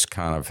 that just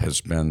kind of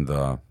has been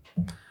the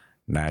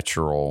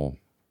natural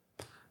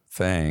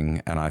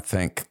thing. And I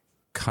think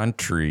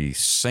country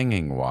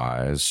singing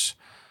wise,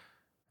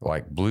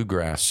 like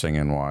bluegrass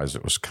singing wise,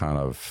 it was kind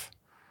of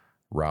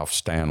Ralph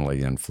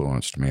Stanley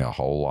influenced me a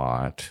whole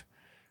lot.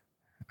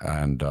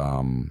 And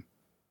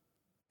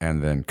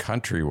then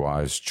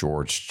country-wise,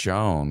 George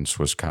Jones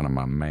was kind of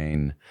my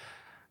main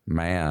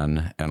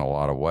man in a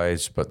lot of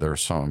ways, but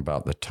there's something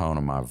about the tone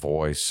of my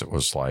voice. It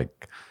was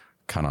like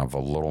kind of a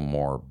little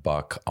more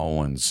Buck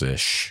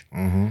Owens-ish.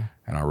 Mm-hmm.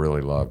 And I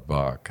really loved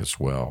Buck as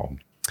well.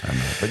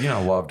 But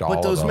loved all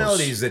of those. But those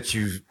melodies that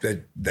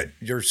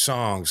your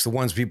songs, the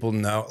ones people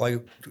know,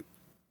 like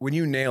when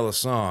you nail a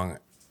song,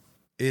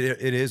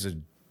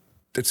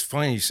 it's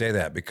funny you say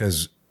that,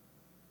 because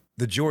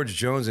the George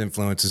Jones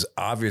influence is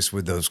obvious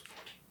with those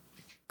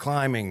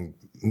climbing,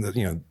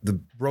 the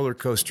roller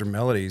coaster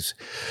melodies.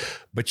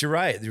 But you're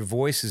right, your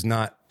voice is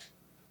not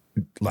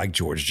like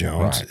George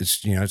Jones. Right.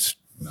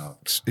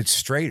 It's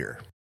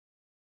straighter.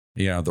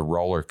 The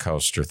roller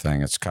coaster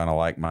thing, it's kind of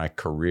like my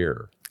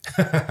career.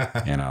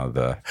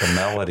 The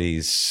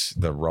melodies,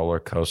 the roller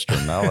coaster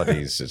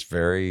melodies, it's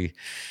very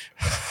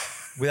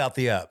without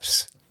the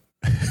ups.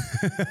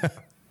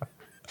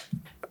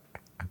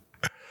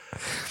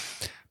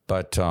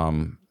 But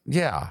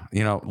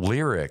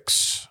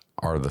lyrics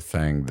are the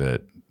thing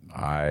that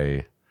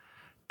I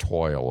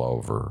toil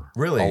over.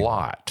 Really? A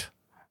lot.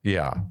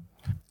 Yeah.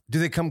 Do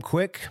they come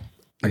quick?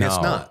 I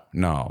guess not.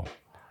 No.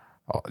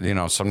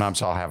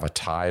 Sometimes I'll have a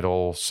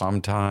title,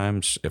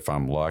 sometimes if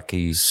I'm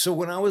lucky. So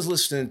when I was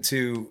listening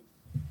to,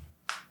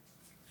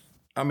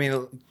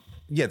 the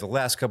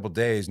last couple of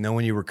days,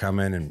 knowing you were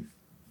coming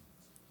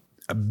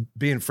and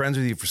being friends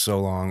with you for so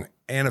long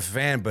and a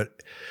fan,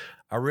 but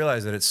I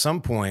realized that at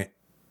some point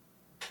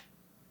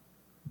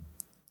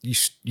you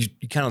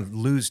kind of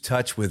lose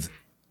touch with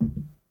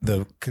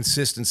the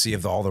consistency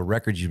of all the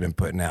records you've been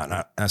putting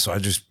out. And so I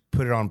just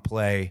put it on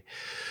play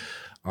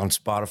on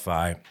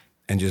Spotify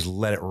and just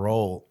let it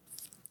roll.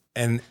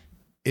 And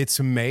it's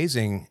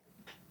amazing.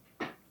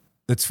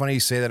 It's funny you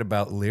say that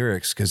about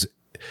lyrics, because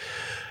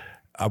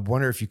I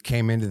wonder if you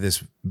came into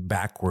this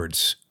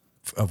backwards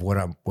of what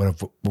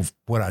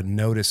I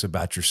notice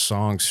about your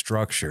song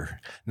structure.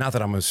 Not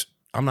that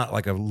I'm not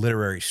like a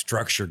literary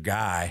structure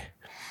guy,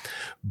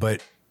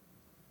 but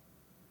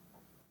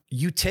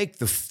you take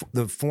the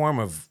form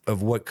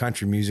of what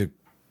country music,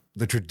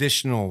 the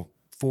traditional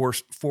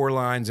four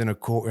lines in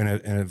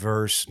a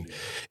verse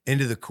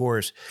into the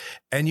chorus,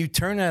 and you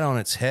turn that on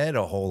its head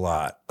a whole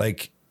lot.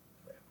 Like,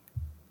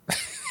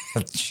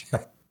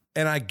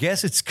 and I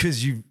guess it's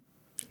because you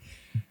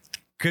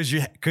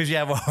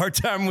have a hard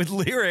time with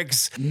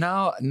lyrics.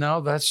 No,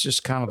 that's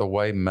just kind of the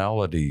way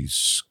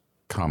melodies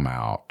come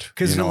out.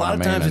 Because a lot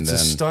of times it's a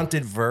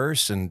stunted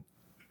verse and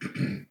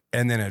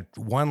then a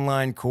one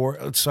line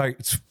chorus. It's like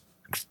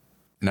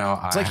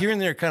you're in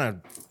there kind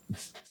of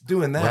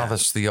doing that. Well,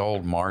 that's the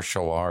old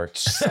martial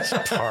arts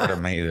part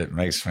of me that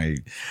makes me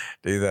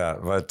do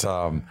that. But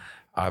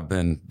I've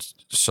been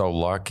so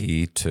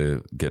lucky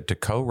to get to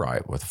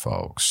co-write with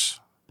folks.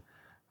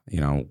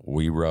 I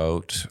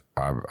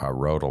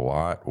wrote a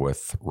lot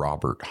with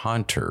Robert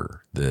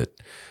Hunter,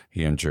 that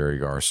he and Jerry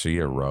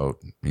Garcia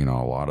wrote,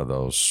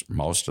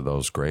 most of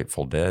those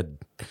Grateful Dead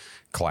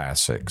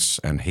classics.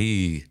 And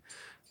he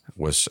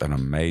was an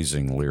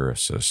amazing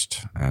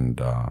lyricist.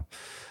 And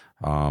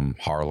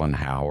Harlan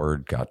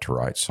Howard, got to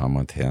write some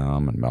with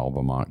him, and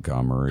Melba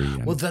Montgomery.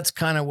 Well, that's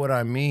kind of what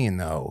I mean,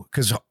 though,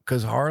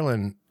 because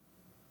Harlan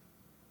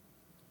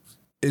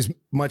is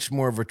much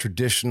more of a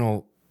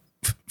traditional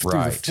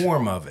through the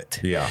form of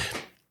it. Yeah.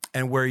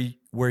 And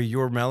where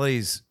your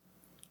melodies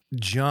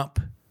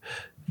jump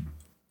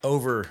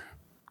over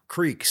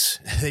creeks,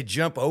 they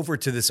jump over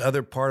to this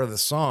other part of the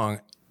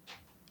song,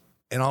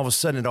 and all of a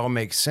sudden it all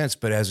makes sense.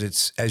 But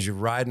as you're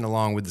riding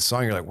along with the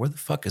song, you're like, where the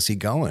fuck is he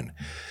going?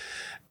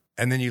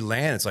 And then you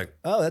land, it's like,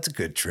 oh, that's a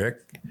good trick.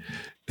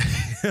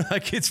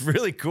 Like, it's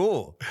really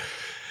cool.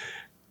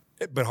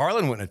 But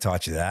Harlan wouldn't have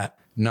taught you that.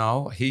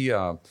 No,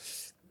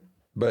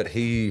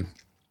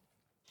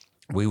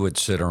 we would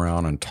sit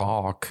around and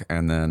talk,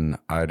 and then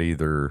I'd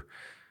either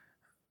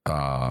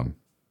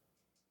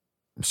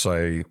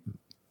say,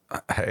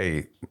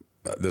 hey,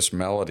 this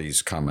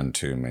melody's coming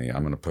to me.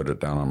 I'm going to put it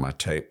down on my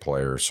tape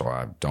player so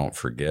I don't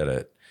forget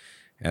it.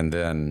 And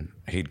then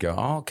he'd go,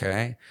 oh,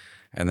 okay.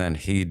 And then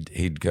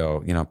he'd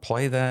go,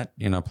 play that,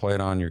 play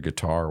it on your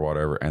guitar or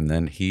whatever. And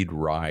then he'd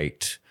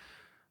write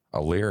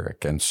a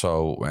lyric. And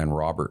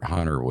Robert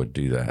Hunter would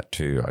do that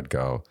too. I'd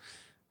go,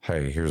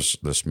 hey, here's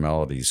this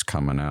melody's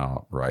coming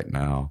out right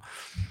now.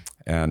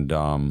 And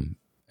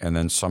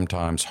then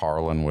sometimes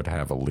Harlan would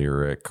have a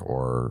lyric,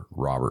 or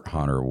Robert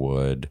Hunter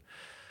would.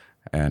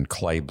 And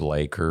Clay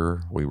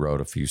Blaker, we wrote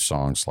a few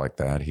songs like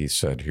that. He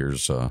said,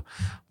 here's a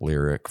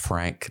lyric.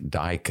 Frank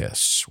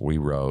Dykes, we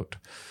wrote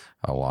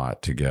a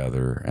lot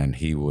together, and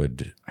he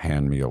would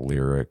hand me a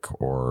lyric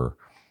or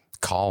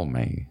call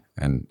me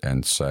and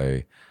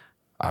say,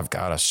 I've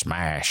got a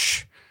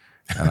smash.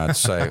 And I'd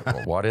say,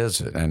 well, what is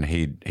it? And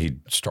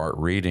he'd start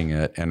reading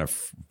it. And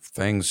if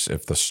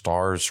the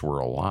stars were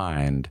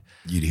aligned,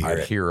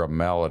 I'd hear a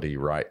melody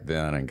right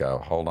then and go,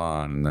 hold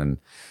on. And then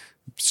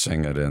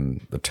sing it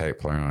in the tape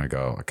player, and I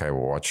go, okay,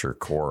 well, what's your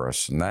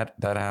chorus? And that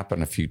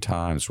happened a few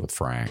times with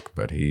Frank,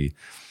 but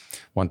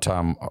one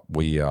time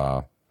we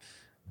were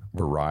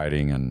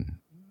writing, and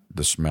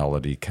this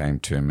melody came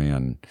to me,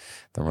 and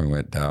then we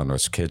went down to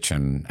his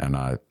kitchen, and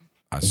I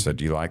said,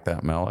 do you like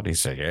that melody? He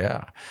said,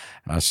 yeah.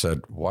 And I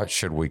said, what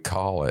should we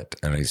call it?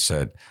 And he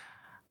said,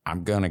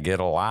 I'm going to get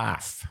a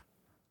life.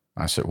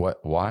 I said,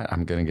 what?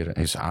 I'm going to get it.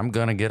 He said, I'm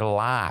going to get a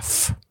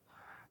life.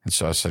 And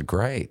so I said,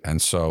 great.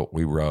 And so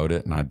we wrote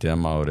it, and I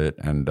demoed it,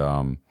 and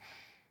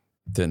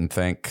didn't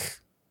think,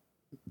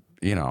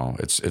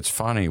 it's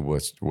funny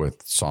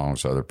with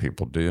songs other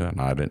people do, and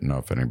I didn't know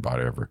if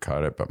anybody ever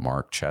cut it, but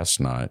Mark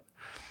Chestnut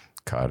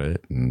cut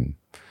it. And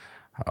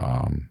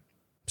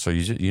so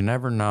you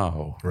never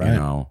know,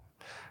 right.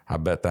 I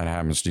bet that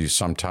happens to you.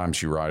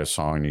 Sometimes you write a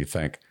song and you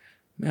think,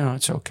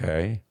 it's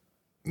okay.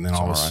 And then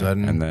all of a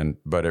sudden, and then,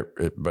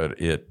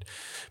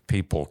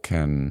 people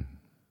can,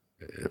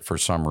 for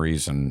some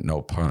reason,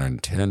 no pun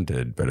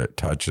intended, but it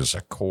touches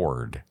a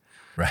chord,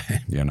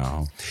 right?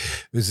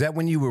 Is that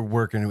when you were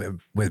working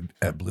with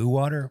Blue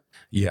Water?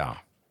 Yeah,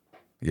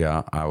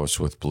 I was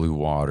with Blue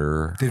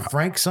Water. Did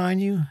Frank sign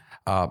you?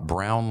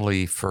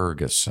 Brownlee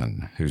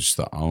Ferguson, who's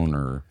the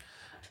owner.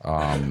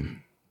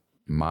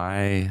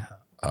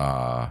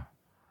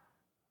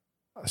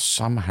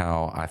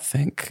 Somehow, I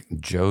think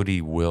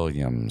Jody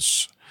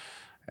Williams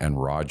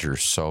and Roger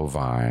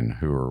Sovine,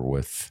 who are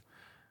with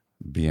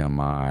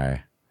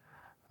BMI,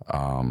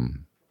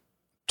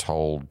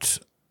 told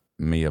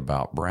me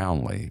about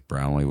Brownlee.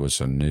 Brownlee was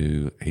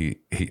he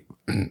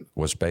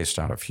was based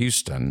out of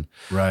Houston,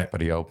 right?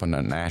 But he opened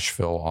a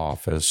Nashville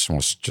office and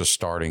was just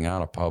starting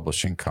out a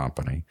publishing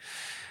company.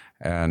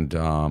 And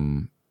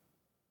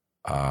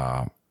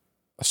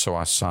so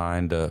I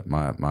signed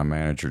my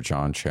manager,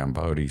 John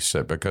Chambody,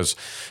 said, because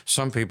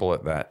some people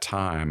at that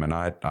time, and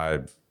I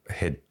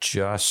had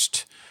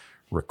just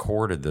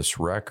recorded this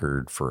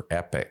record for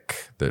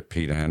Epic that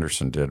Pete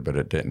Anderson did, but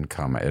it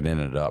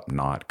ended up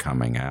not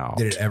coming out.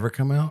 Did it ever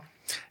come out?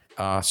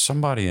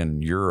 Somebody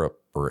in Europe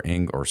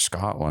or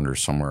Scotland or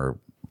somewhere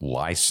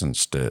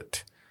licensed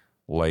it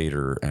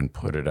later and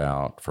put it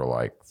out for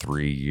like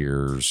 3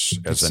 years.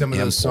 Did some of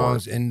those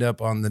songs end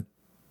up on the...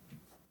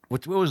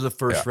 What was the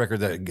first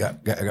record that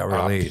got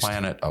released?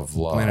 Planet of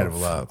Love. Planet of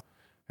Love.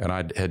 And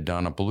I had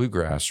done a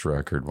bluegrass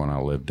record when I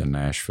lived in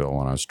Nashville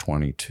when I was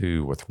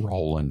 22 with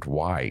Roland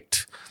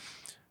White.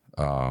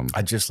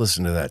 I just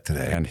listened to that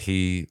today. And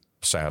he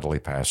sadly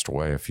passed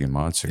away a few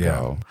months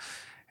ago. Yeah.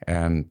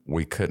 And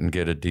we couldn't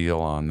get a deal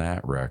on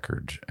that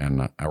record.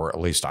 Or at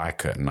least I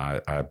couldn't.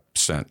 I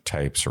sent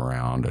tapes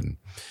around, and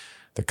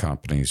the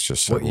companies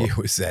just said, what year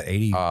was that,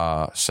 80?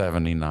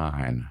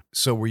 79.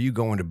 So were you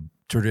going to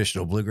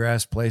traditional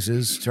bluegrass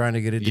places trying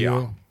to get a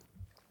deal?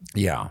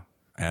 Yeah.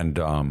 And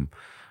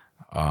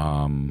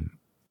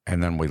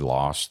then we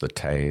lost the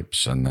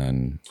tapes, and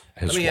then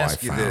his wife. Let me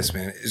ask you this,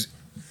 man: is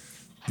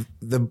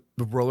the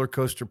roller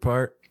coaster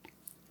part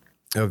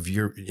of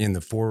in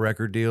the 4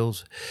 record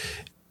deals?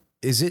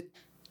 Is it?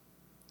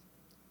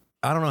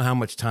 I don't know how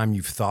much time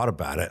you've thought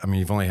about it. I mean,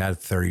 you've only had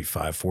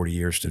 35, 40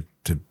 years to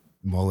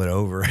mull it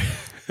over.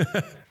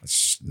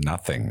 It's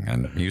nothing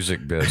in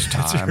music biz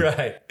time. That's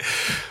right.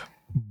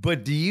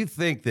 But do you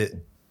think that,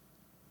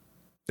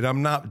 and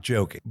I'm not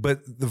joking,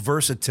 but the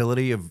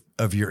versatility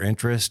of your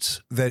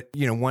interests, that,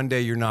 one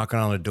day you're knocking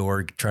on a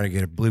door trying to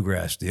get a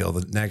bluegrass deal.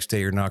 The next day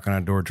you're knocking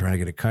on a door trying to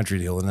get a country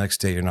deal. The next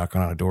day you're knocking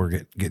on a door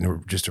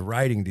getting just a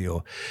writing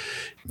deal.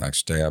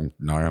 Next day I'm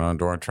knocking on a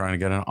door trying to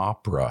get an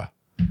opera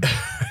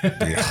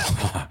deal.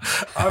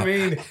 I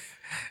mean.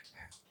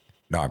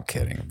 No, I'm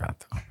kidding about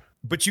that.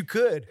 But you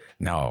could.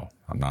 No,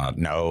 I'm not.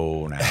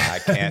 No, I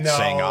can't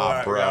sing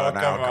opera.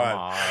 Come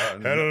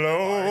on.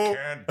 Hello. I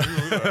can't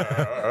do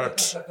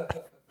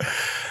that.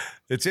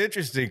 It's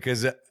interesting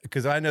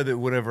because I know that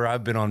whenever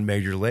I've been on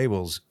major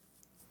labels,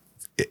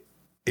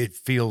 it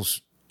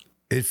feels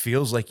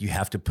like you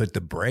have to put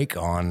the brake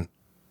on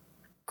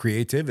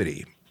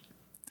creativity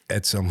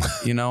at some.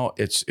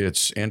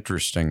 It's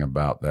interesting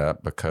about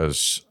that,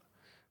 because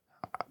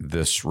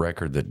this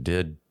record that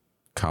did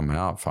come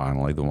out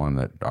finally, the one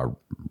that I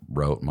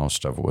wrote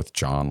most of it with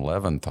John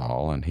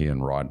Leventhal, and he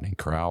and Rodney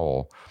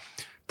Crowell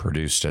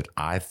produced it.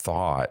 I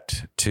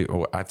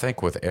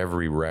think with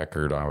every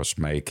record I was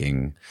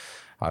making,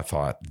 I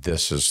thought,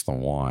 this is the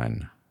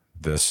one,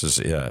 this is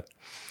it.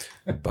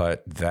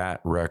 But that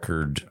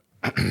record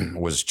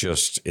was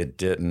it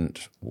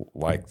didn't,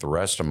 like the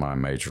rest of my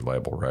major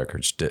label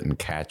records, didn't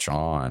catch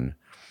on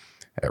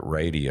at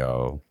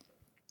radio.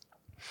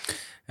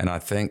 And I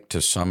think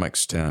to some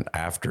extent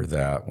after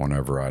that,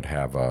 whenever I'd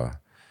have a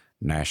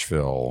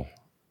Nashville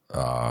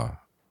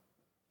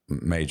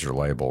major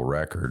label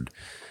record,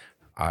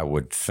 I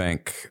would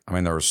think,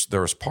 there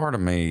was part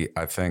of me,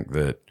 I think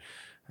that,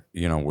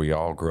 we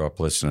all grew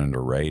up listening to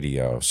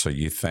radio. So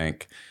you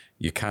think,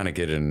 you kind of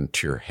get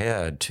into your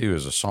head too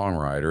as a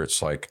songwriter.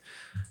 It's like,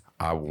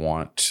 I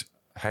want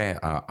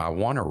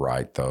to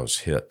write those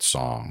hit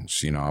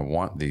songs. I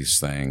want these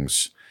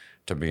things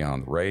to be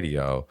on the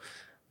radio.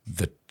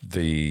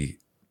 The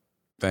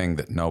thing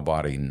that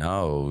nobody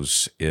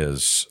knows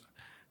is,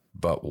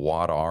 but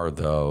what are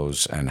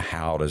those and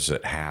how does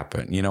it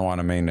happen? You know what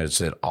I mean?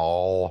 Is it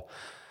all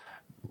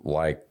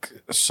like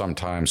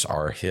sometimes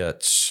our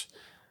hits,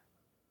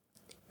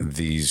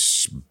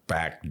 these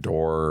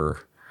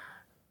backdoor,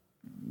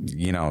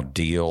 you know,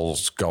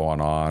 deals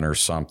going on or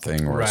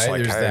something, where it's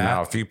like, hey,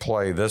 now if you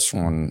play this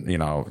one, you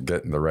know,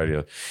 getting the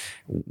radio,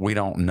 we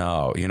don't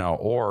know, you know,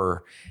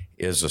 or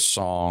is a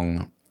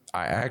song,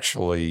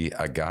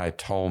 a guy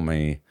told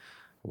me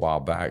a while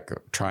back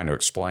trying to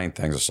explain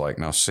things. It's like,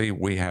 now see,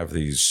 we have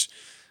these,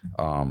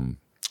 what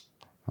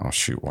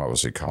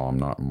was he calling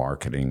them? Not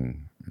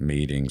marketing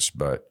meetings,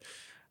 but,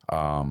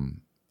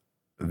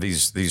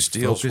 these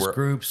deals focus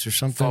groups or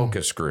something.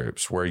 Focus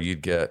groups where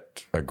you'd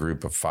get a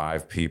group of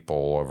 5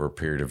 people over a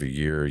period of a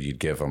year. You'd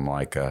give them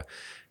like a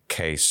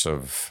case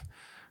of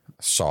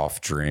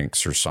soft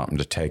drinks or something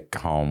to take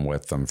home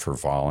with them for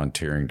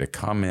volunteering to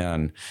come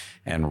in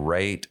and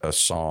rate a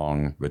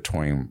song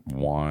between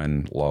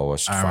 1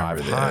 lowest, 5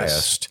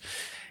 highest.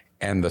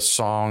 And the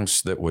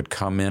songs that would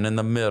come in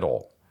the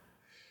middle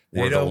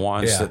were the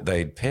ones that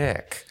they'd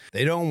pick.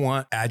 They don't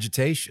want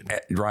agitation.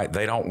 Right.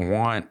 They don't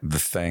want the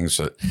things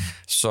that,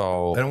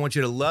 so. They don't want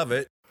you to love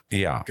it.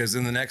 Yeah. Because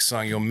in the next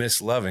song, you'll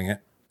miss loving it.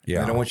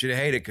 Yeah. They don't want you to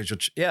hate it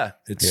because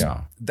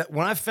that,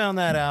 when I found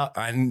that out,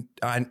 I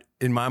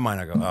in my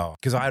mind, I go, oh,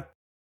 because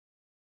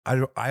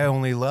I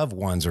only love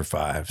 1s or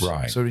 5s.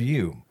 Right. So do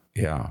you.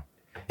 Yeah.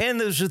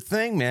 And there's a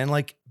thing, man,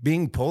 like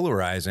being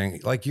polarizing,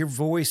 like your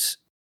voice,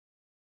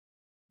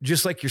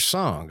 just like your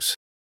songs.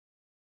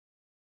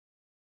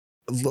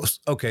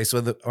 Okay,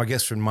 so I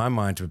guess from my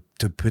mind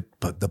to put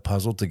the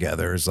puzzle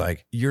together is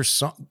like your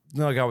song.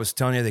 Like I was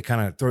telling you, they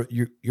kind of throw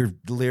your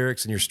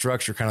lyrics and your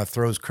structure kind of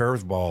throws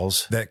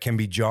curveballs that can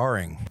be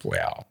jarring.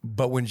 Well,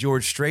 but when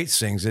George Strait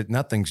sings it,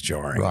 nothing's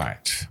jarring.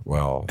 Right.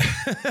 Well,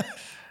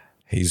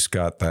 he's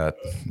got that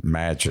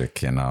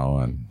magic, you know.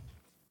 And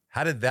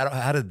how did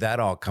that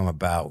all come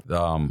about?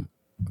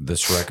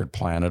 This record,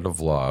 Planet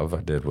of Love,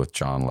 I did with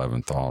John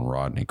Leventhal and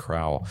Rodney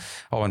Crowell.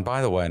 Oh, and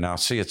by the way, now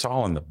see, it's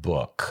all in the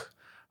book.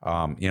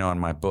 You know, in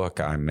my book,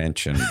 I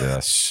mentioned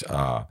this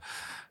about,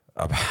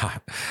 I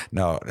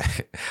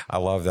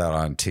love that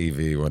on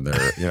TV when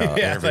they're, you know,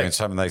 interviewing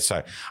something, they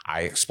say,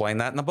 I explain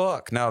that in the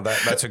book. No,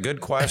 that's a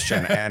good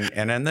question.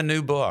 And in the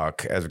new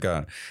book, as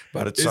gone,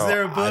 but it's, is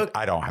there a book?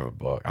 I don't have a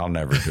book. I'll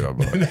never do a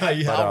book.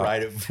 I'll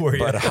write it for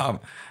you.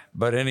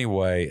 But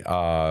anyway,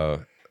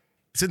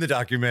 it's in the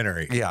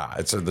documentary. Yeah,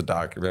 it's in the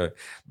documentary.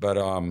 But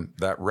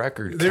that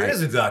record, there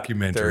is a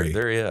documentary.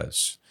 There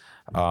is.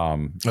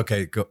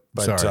 Okay, go.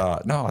 But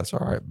sorry. no, that's all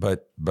right.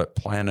 But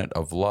Planet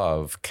of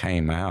Love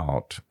came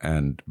out,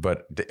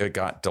 but it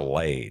got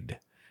delayed.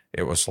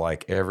 It was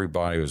like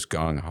everybody was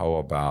gung ho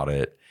about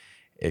it.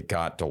 It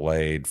got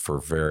delayed for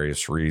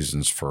various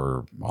reasons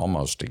for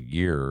almost a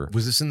year.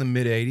 Was this in the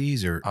mid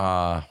 '80s or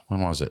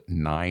when was it?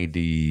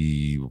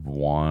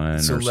 91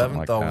 so or something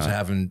like that. Leventhal was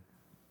having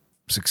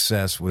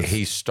success with.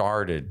 He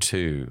started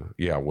too,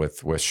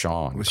 with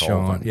Sean. With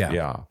Colvin. Sean,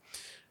 yeah.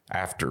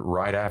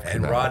 Right after,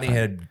 and that,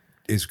 Rodney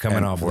is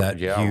coming off of that.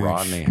 Yeah, huge...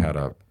 Rodney had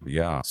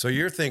So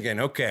you're thinking,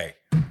 okay,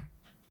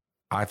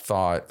 I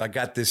thought I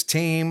got this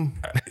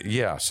team.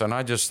 Yes, and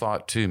I just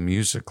thought too,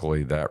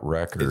 musically, that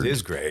record, it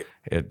is great.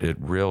 It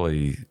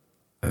really,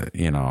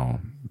 you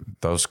know,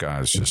 those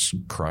guys just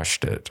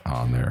crushed it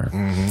on there.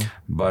 Mm-hmm.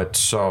 But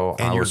so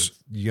and you're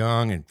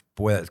young, and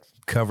boy, that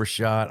cover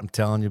shot, I'm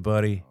telling you,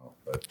 buddy.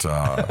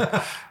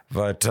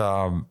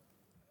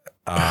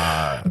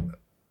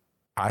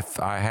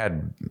 I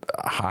had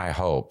high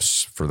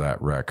hopes for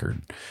that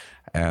record,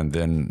 and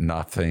then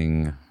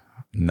nothing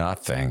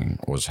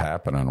was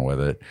happening with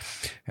it,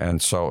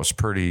 and so I was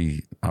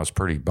pretty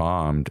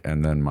bummed.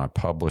 And then my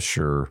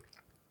publisher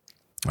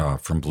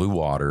from Blue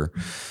Water,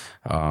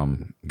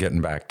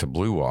 getting back to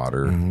Blue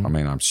Water, I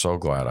mean, I'm so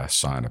glad I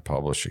signed a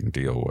publishing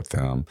deal with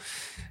them,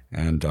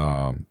 and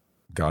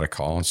got a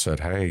call and said,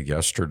 hey,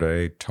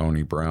 yesterday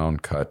Tony Brown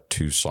cut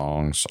 2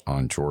 songs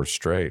on George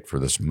Strait for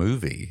this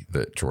movie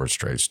that George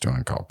Strait's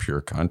doing called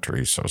Pure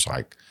Country. So it's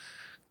like,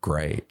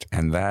 great.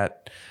 And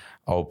that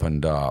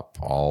opened up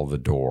all the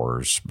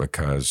doors,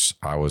 because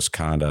I was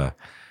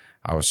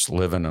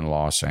living in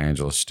Los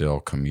Angeles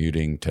still,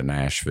 commuting to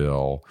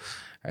Nashville,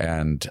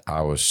 and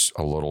I was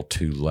a little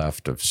too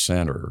left of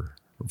center.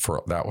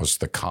 That was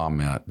the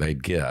comment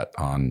they'd get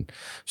on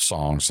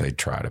songs they'd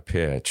try to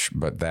pitch.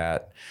 But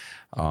that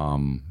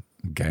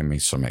gave me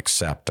some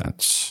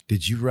acceptance.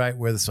 Did you write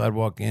Where the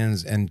Sidewalk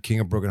Ends and King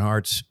of Broken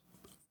Hearts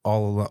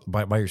all alone,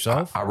 by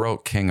yourself? I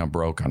wrote King of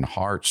Broken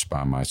Hearts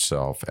by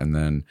myself, and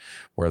then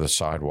Where the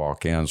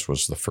Sidewalk Ends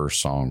was the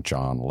first song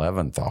John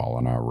Leventhal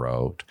and I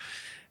wrote.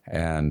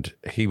 And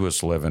he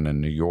was living in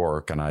New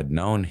York, and I'd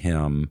known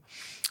him.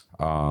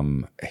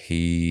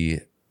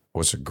 He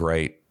was a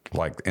great,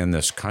 like in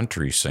this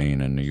country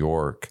scene in New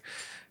York,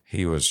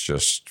 he was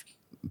just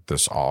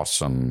this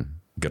awesome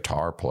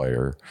guitar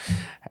player,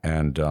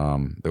 and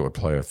that would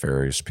play with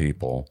various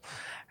people.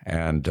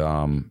 And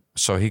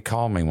So he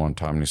called me one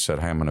time and he said,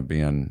 hey, I'm going to be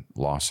in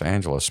Los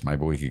Angeles.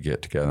 Maybe we could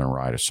get together and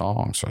write a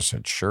song. So I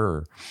said,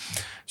 sure.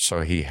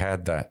 So he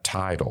had that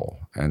title.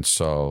 And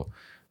so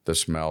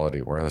this melody,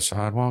 where the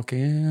sidewalk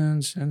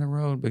ends and the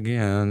road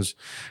begins,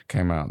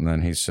 came out. And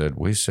then he said,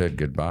 we said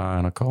goodbye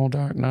on a cold,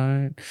 dark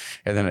night.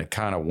 And then it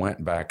kind of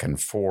went back and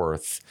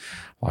forth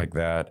like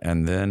that.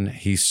 And then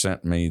he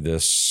sent me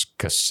this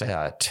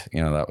cassette.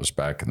 That was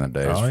back in the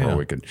days before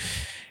we could.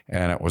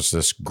 And it was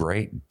this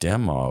great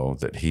demo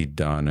that he'd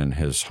done in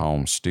his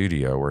home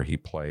studio where he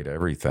played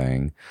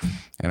everything.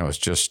 And it was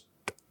just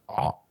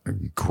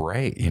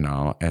great,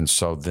 And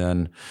so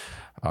then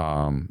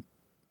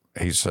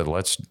he said,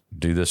 let's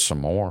do this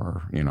some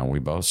more. We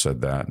both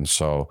said that. And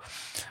so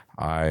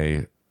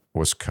I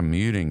was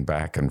commuting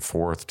back and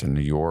forth to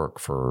New York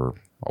for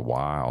a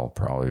while,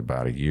 probably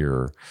about a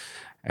year.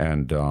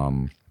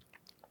 And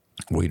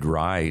we'd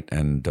write.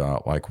 And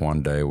like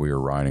one day we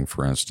were writing,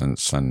 for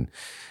instance, and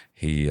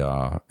he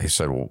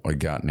said, well, we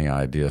got any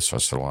ideas? So I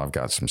said, well, I've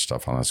got some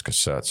stuff on this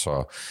cassette.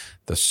 So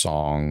the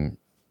song,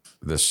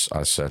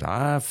 I said,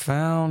 I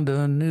found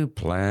a new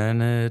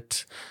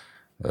planet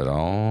that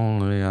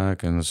only I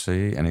can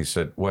see. And he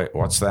said, wait,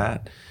 what's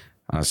that?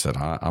 I said,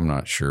 I'm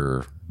not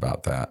sure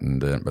about that.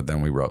 But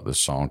then we wrote this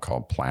song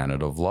called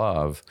Planet of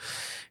Love.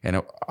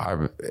 And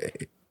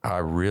I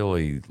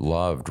really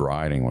loved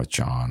writing with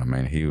John. I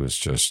mean, he is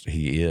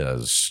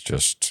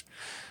just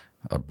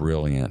a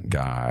brilliant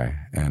guy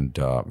and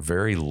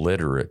very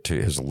literate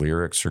too. His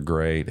lyrics are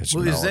great. His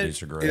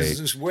melodies are great. Is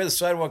this Where the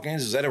Sidewalk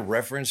Ends? Is that a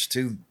reference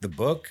to the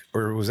book,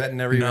 or was that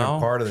never even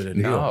part of the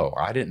deal? No,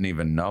 I didn't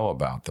even know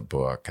about the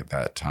book at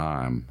that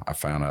time. I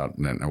found out,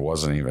 and it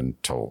wasn't even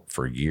till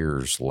for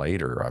years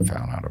later I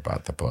found out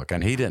about the book,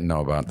 and he didn't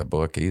know about the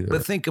book either.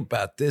 But think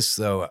about this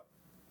though.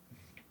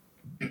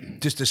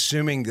 Just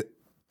assuming that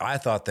I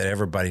thought that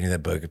everybody knew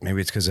that book.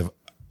 Maybe it's because of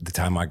the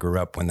time I grew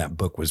up when that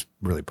book was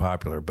really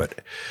popular,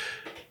 but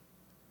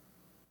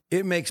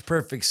it makes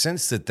perfect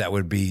sense that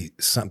would be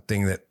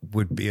something that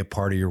would be a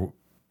part of your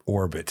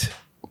orbit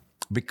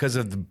because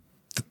of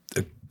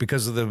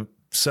the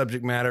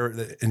subject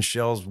matter in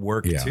Shell's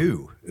work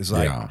too. It's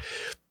like,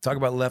 talk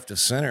about left of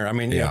center. I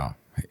mean,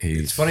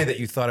 it's funny that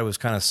you thought it was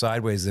kind of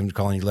sideways them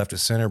calling you left of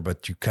center,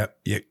 but you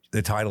kept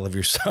the title of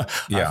your song.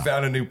 I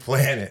found a new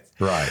planet.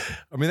 Right.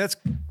 I mean, that's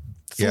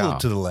a little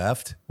to the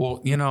left.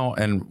 Well,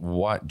 and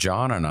what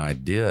John and I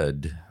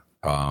did,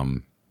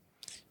 and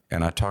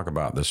I talk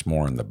about this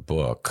more in the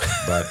book,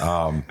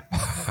 but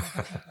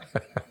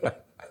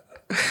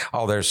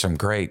there's some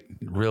great,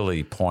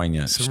 really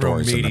poignant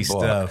stories in the book.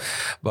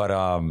 Stuff. But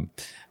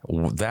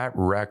that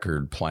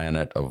record,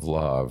 Planet of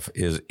Love,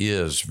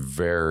 is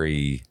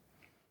very,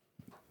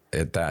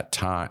 at that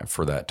time,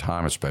 for that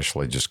time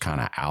especially, just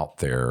kind of out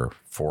there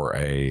for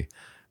a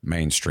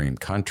mainstream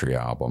country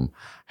album.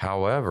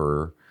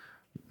 However,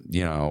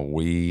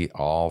 we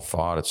all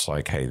thought it's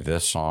like, hey,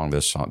 this song,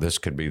 this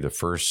could be the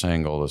first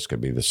single, this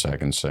could be the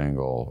second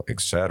single,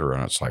 et cetera.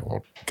 And it's like,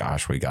 well,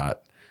 gosh, we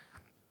got,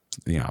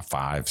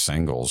 5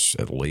 singles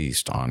at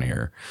least on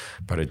here,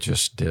 but it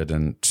just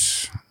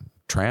didn't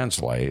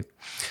translate.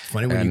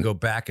 Funny when you go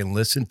back and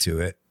listen to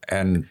it,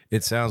 and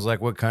it sounds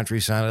like what country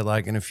sounded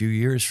like in a few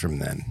years from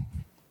then.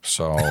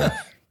 So,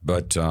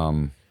 but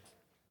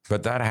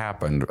that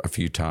happened a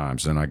few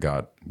times. Then I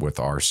got with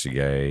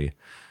RCA,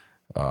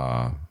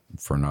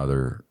 for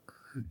another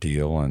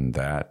deal, and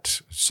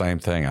that same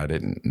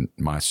thing.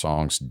 My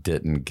songs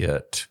didn't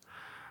get,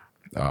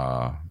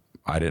 I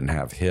didn't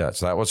have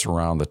hits. That was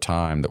around the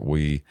time that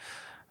we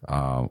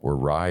were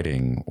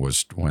writing,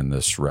 was when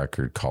this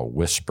record called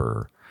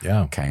Whisper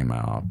came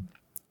out.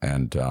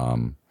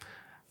 And,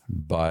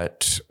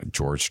 but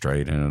George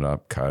Strait ended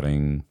up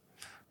cutting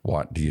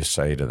What Do You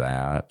Say to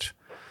That?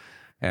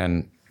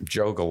 And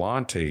Joe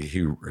Galante,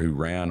 who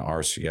ran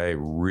RCA,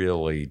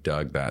 really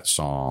dug that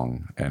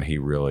song, and he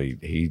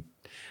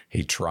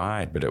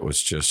tried, but it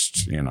was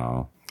just,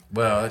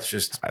 well, it's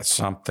just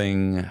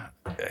something,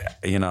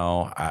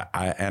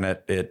 and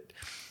it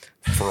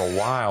for a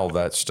while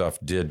that stuff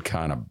did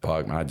kind of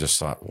bug me. I just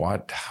thought,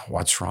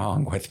 what's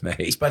wrong with me?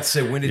 I was about to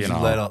say, when did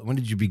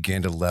you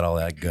begin to let all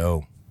that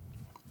go?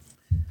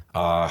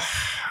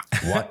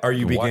 What are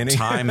you beginning?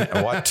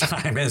 What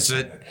time is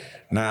it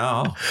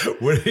now?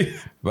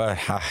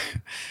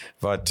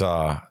 But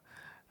I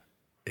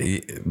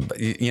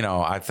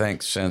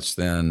think since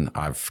then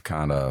I've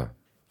kind of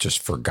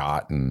just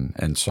forgotten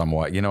and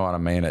somewhat, you know what I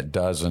mean? It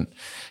doesn't,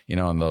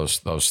 and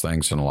those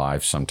things in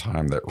life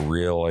sometimes that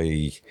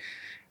really,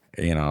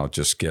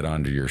 just get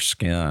under your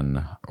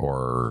skin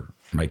or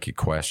make you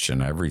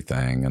question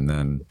everything. And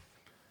then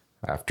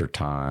after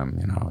time,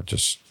 it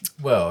just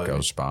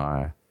goes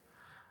by.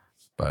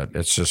 But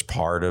it's just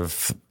part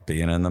of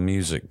being in the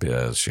music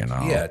biz,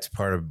 Yeah, it's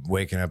part of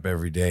waking up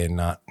every day and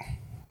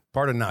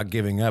part of not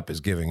giving up is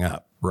giving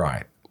up.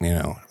 Right.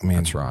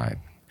 That's right.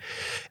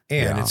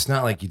 And it's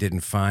not like you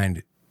didn't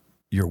find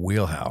your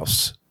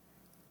wheelhouse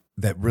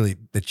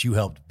that you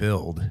helped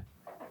build,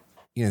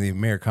 the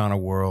Americana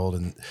world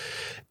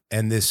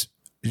and this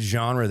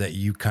genre that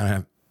you kind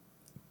of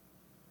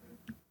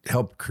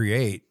helped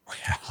create.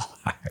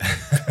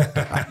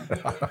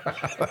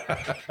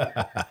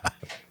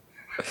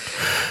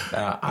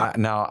 I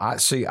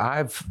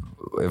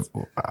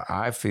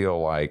feel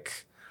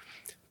like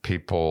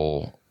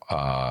people,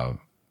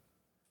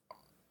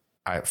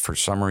 for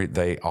some reason,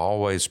 they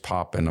always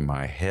pop into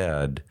my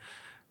head,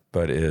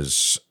 but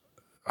is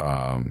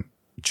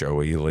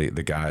Joe Ely,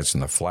 the guys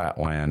in the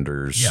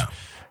Flatlanders,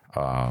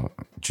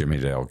 Jimmy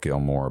Dale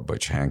Gilmore,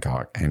 Butch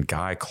Hancock, and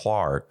Guy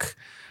Clark.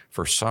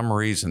 For some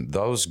reason,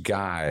 those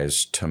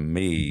guys, to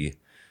me,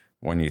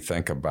 when you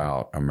think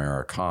about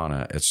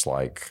Americana, it's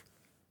like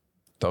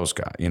those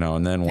guys, you know.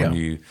 And then when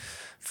you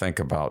think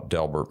about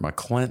Delbert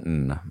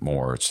McClinton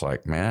more, it's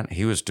like, man,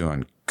 he was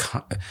doing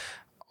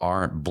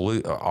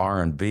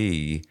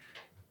R&B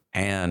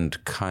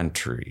and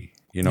country.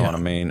 You know what I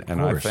mean?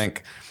 And I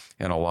think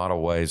in a lot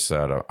of ways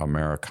that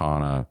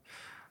Americana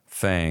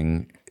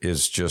thing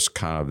is just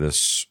kind of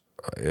this,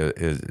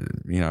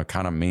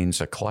 kind of means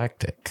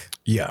eclectic.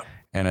 Yeah.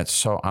 And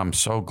I'm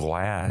so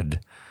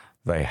glad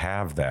they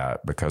have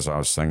that, because I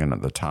was thinking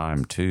at the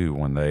time too,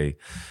 when they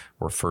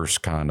were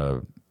first kind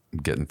of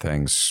getting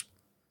things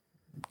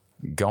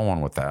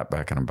going with that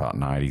back in about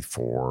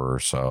 94 or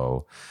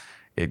so,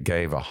 it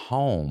gave a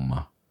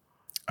home.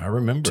 I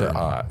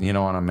remember. You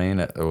know what I mean?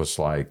 It was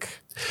like,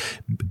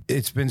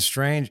 it's been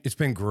strange. It's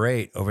been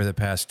great over the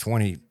past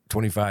 20,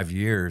 25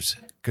 years.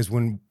 Because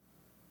when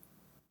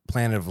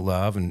Planet of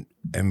Love, and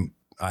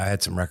I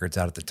had some records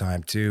out at the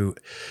time too,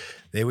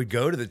 they would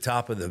go to the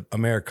top of the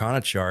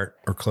Americana chart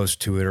or close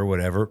to it or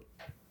whatever.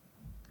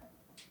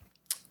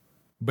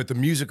 But the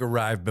music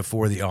arrived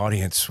before the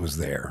audience was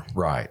there.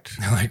 Right.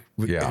 Like,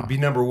 it'd be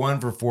number one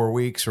for 4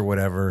 weeks or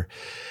whatever.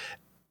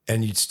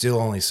 And you'd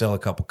still only sell a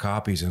couple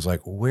copies. And it's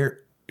like,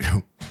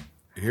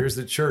 here's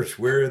the church.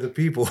 Where are the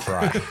people?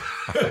 Right.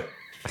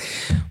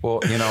 Well,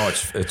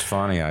 it's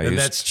funny.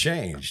 That's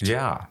changed.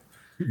 Yeah.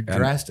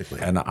 Drastically.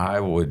 And I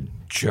would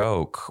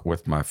joke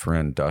with my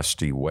friend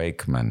Dusty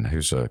Wakeman,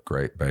 who's a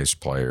great bass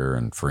player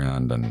and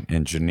friend and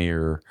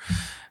engineer.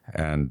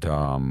 And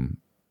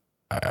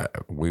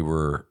we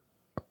were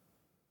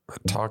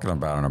talking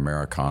about an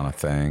Americana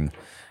thing.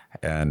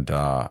 And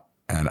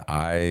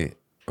I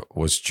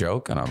was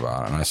joking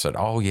about it. And I said,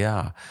 oh,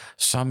 yeah,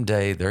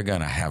 someday they're going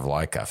to have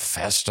like a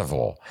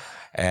festival.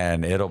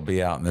 And it'll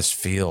be out in this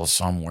field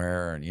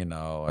somewhere, and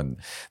and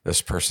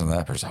this person,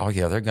 that person. Oh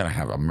yeah, they're going to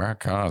have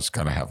Americana's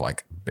going to have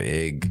like a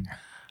big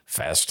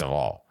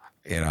festival,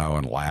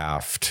 and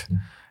laughed,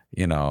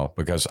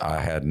 because I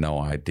had no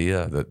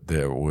idea that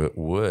there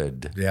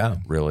would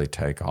really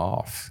take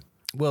off.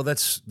 Well,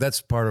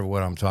 that's part of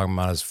what I'm talking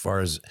about as far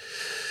as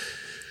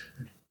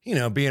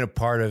being a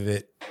part of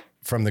it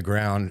from the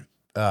ground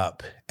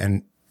up.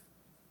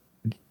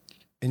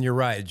 And you're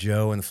right,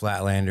 Joe and the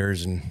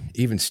Flatlanders, and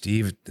even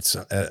Steve, it's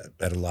at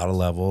a lot of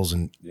levels.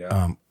 And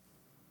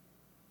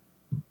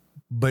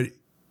but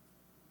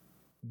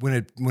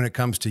when it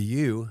comes to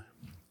you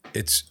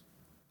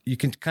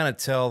can kind of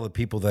tell the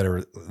people that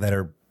are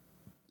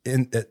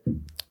in that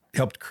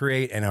helped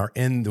create and are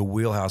in the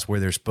wheelhouse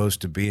where they're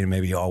supposed to be, and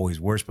maybe always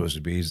were supposed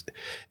to be. Is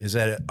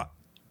that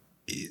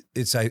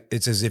it's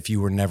as if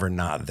you were never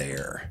not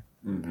there.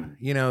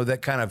 Mm-hmm.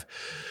 That kind of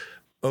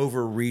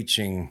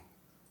overreaching.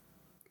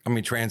 I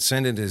mean,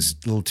 transcendent is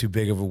a little too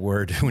big of a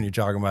word when you're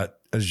talking about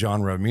a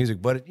genre of music,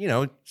 but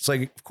it's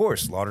like, of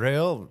course,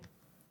 Lauderdale,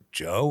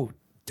 Joe,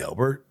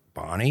 Delbert,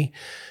 Bonnie,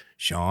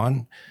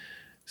 Sean,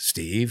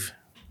 Steve,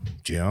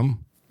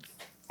 Jim.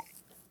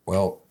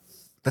 Well,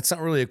 that's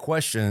not really a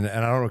question,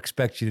 and I don't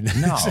expect you to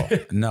know.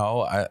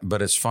 No,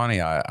 but it's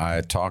funny.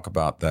 I talk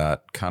about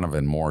that kind of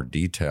in more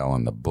detail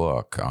in the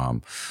book. I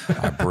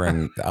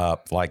bring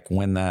up like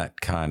when that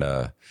kind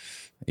of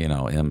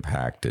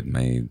impacted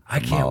me. I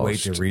can't wait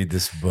to read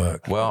this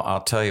book. Well,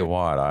 I'll tell you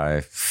what,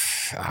 I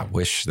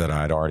wish that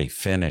I'd already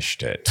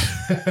finished it.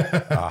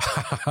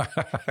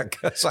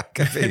 Because I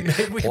could be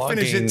maybe we can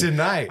finish it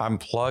tonight. I'm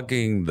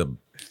plugging the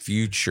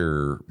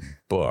future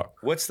book.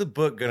 What's the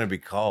book going to be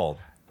called?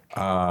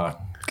 And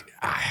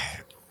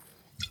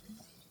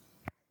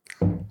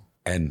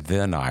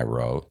Then I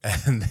Wrote.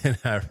 And Then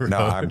I Wrote. No,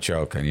 I'm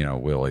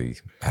joking. Willie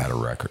had a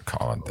record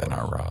called Then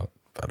I Wrote.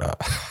 But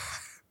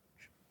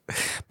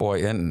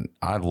boy, and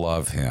I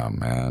love him,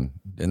 man.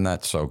 Isn't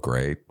that so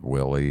great?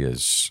 Willie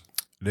is...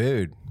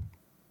 Dude,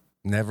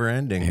 never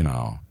ending.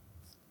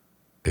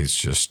 He's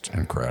just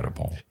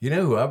incredible.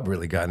 Who I've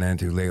really gotten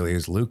into lately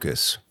is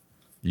Lucas.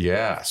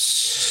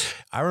 Yes.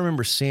 I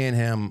remember seeing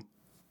him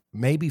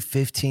maybe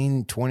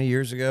 15, 20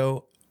 years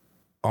ago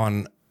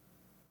on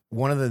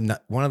one of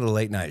the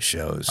late night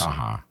shows.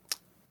 Uh-huh.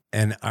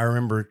 And I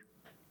remember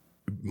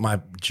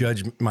my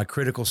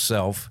critical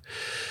self.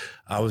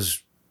 I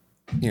was,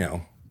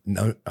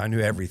 I knew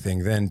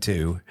everything then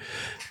too.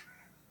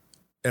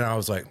 And I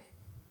was like,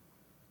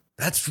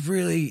 that's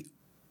really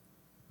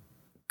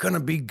going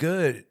to be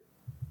good.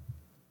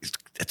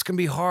 It's going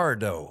to be hard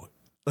though.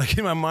 Like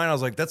in my mind, I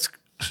was like,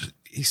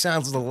 he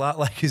sounds a lot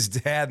like his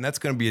dad, and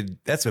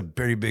that's a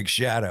very big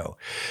shadow.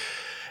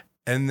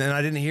 And then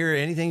I didn't hear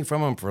anything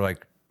from him for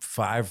like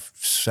 5,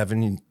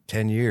 7,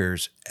 10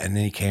 years. And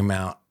then he came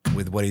out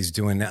with what he's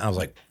doing now. I was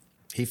like,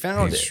 he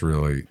found it.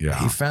 Really, yeah.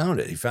 He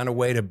found it. He found a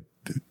way to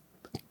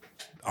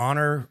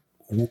honor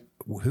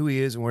who he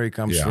is and where he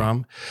comes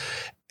from,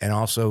 and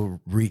also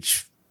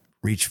reach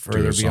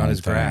further beyond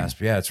his grasp.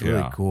 Yeah, it's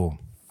really cool.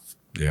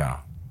 Yeah.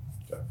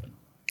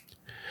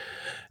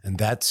 And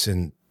that's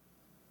in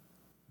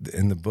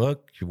the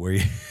book where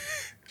you...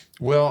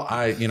 Well,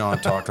 I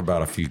talk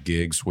about a few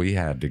gigs we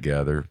had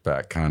together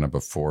back kind of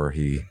before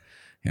he,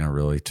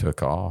 really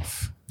took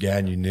off. Yeah,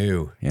 and you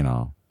knew.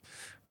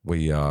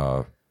 We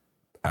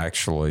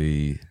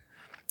actually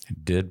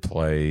did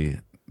play.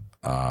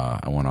 I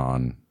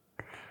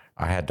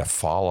had to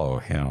follow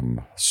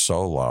him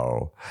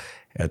solo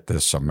at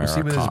this American. Was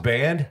he with his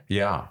band?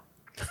 Yeah.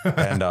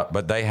 And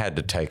but they had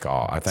to take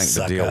off. I think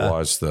the deal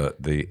was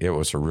it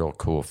was a real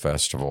cool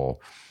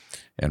festival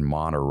in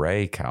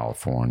Monterey,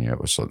 California. It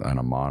was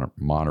a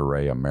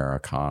Monterey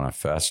Americana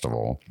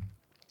festival,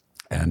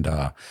 and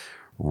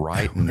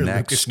right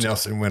next, Lucas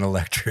Nelson went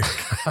electric.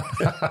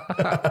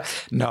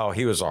 No,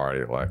 he was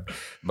already electric,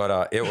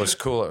 but it was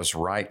cool. It was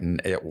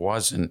it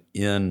wasn't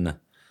in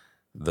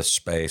the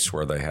space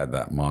where they had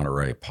that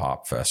Monterey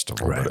Pop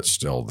Festival, but it's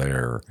still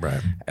there,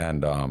 right?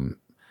 And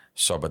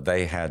but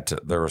they had to.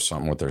 There was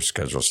something with their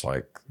schedules,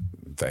 like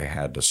they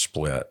had to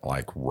split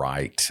like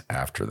right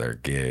after their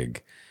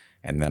gig.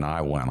 And then I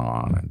went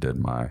on and did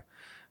my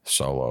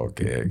solo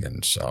gig,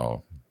 and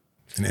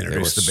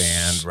introduced the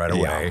band right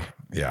away.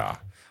 Yeah.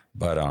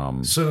 But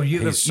so do you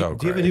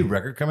have a new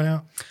record coming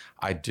out?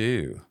 I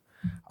do.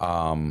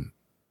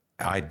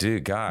 I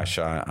do. Gosh,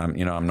 I'm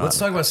not. Let's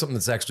talk about something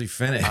that's actually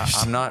finished.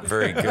 I'm not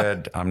very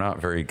good. I'm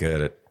not very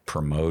good at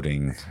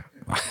promoting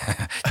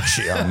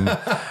Jim,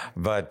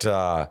 but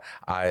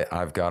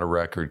I've got a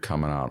record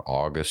coming out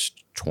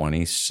August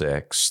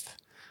 26th.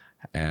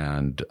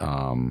 And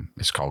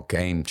it's called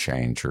Game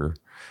Changer,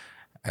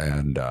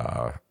 and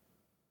I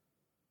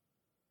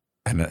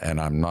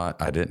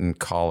didn't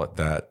call it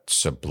that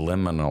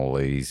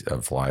subliminally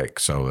of like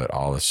so that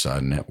all of a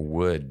sudden it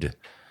would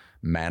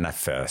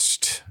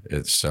manifest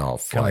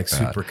itself kind of like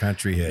Super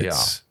Country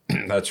Hits.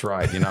 Yeah, that's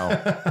right.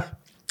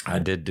 I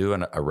did do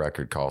a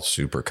record called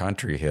Super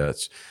Country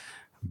Hits,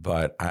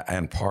 but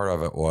and part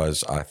of it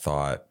was I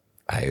thought,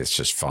 hey, it's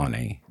just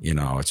funny.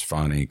 It's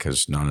funny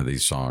because none of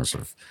these songs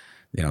have.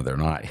 They're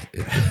not,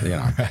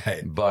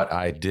 right. But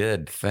I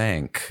did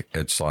think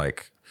it's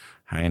like,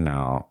 hey,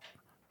 now,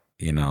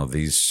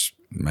 these,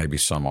 maybe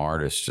some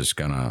artist is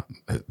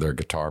their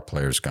guitar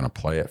player is going to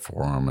play it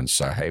for them and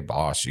say, hey,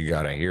 boss, you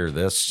got to hear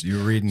this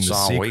You're reading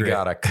song. The secret. We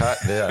got to cut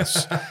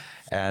this.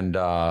 And,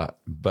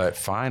 but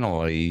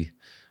finally,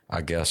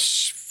 I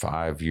guess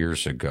 5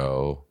 years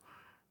ago,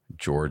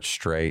 George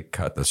Strait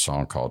cut the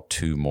song called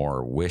Two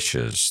More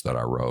Wishes that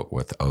I wrote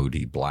with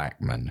Odie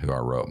Blackman, who I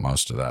wrote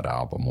most of that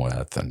album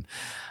with. And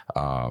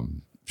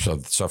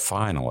so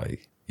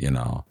finally,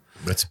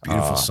 That's a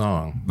beautiful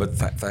song. But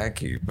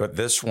thank you. But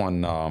this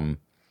one,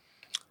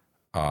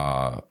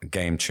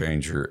 Game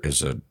Changer,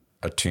 is a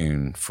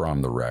tune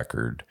from the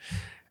record.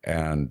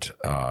 And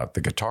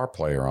the guitar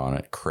player on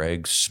it,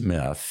 Craig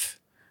Smith,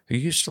 who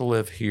used to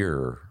live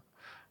here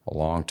a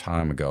long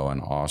time ago in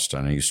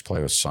Austin. He used to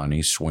play with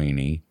Sonny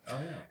Sweeney,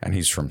 and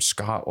he's from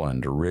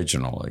Scotland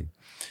originally,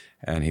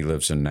 and he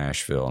lives in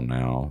Nashville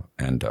now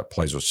and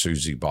plays with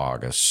Susie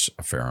Boggess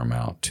a fair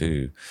amount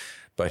too.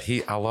 But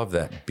I love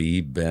that B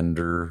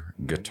bender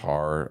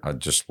guitar. I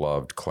just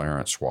loved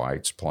Clarence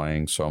White's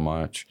playing so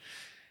much,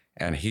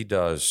 and he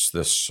does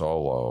this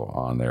solo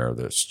on there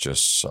that's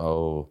just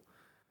so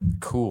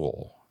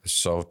cool,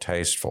 so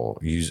tasteful.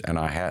 And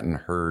I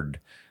hadn't heard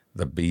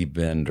the B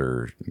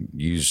bender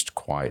used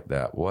quite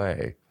that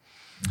way.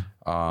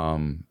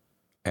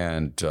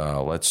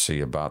 Let's see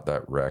about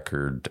that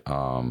record.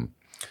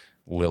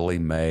 Lily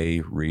Mae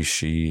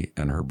Rishi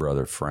and her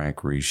brother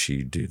Frank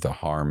Rishi do the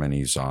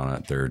harmonies on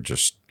it. They're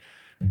just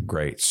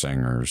great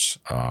singers.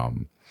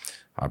 I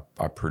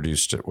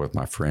produced it with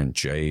my friend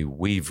Jay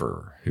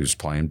Weaver, who's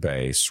playing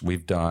bass.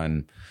 We've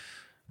done,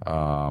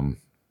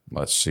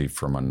 let's see,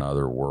 From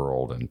Another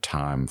World and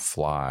Time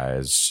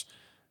Flies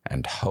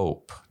and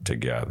Hope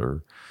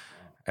together.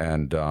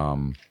 And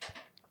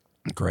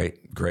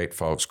great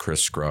folks.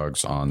 Chris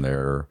Scruggs on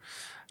there,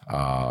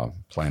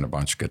 playing a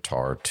bunch of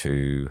guitar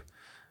too.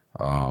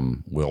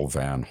 Will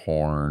Van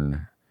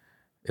Horn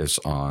is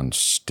on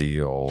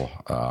steel,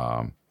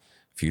 a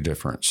few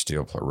different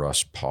steel players,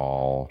 Russ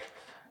Paul.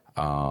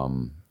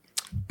 I'm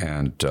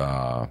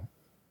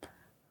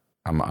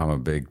a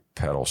big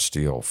pedal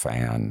steel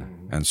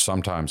fan, and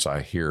sometimes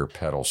I hear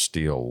pedal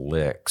steel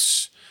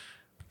licks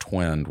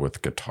twinned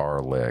with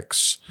guitar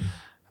licks,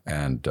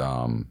 and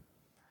so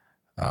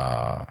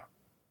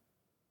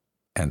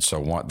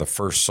the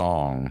first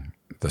song,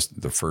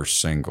 the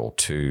first single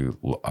to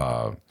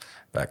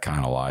That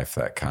Kind of Life,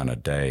 That Kind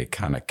of Day,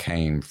 kind of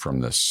came from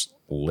this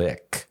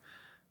lick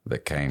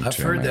that came to me. I've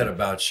heard that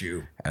about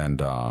you,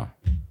 and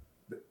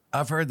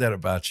I've heard that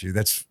about you.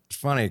 That's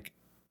funny,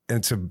 and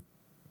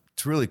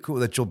it's really cool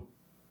that you'll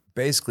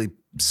basically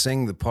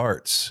sing the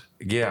parts.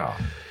 Yeah.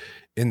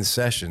 in the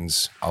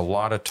sessions. A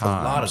lot of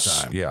times. A lot of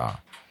time. Yeah.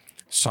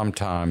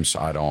 Sometimes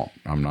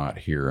I'm not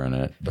hearing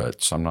it,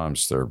 but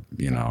sometimes they're,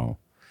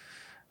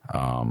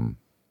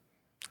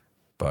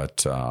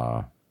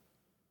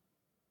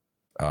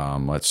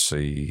 let's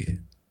see.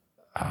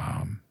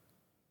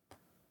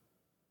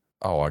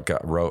 I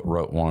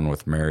wrote one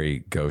with Mary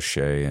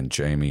Gauthier and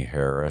Jamie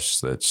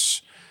Harris.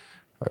 That's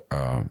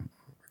a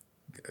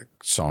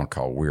song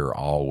called "We're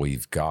All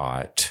We've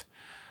Got,"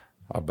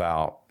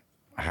 about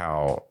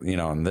how,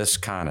 in this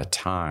kind of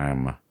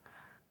time,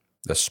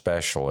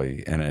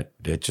 especially, and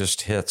it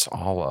just hits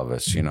all of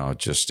us,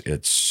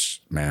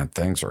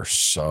 things are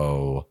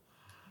so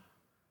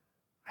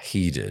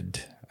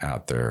heated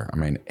out there. I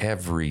mean,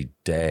 every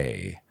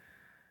day.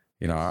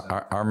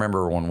 I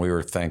remember when we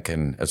were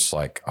thinking, it's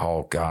like,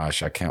 oh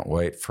gosh, I can't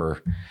wait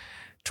for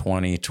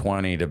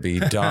 2020 to be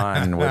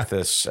done with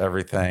this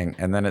everything.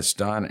 And then it's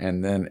done,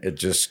 and then it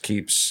just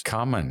keeps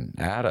coming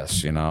at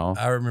us,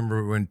 I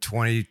remember when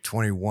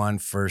 2021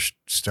 first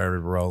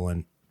started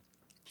rolling,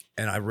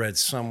 and I read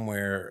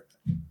somewhere,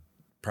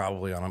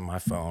 probably on my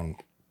phone,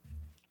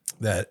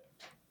 that,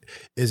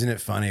 isn't it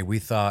funny? We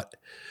thought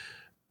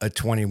a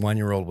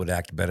 21-year-old would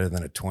act better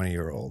than a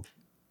 20-year-old.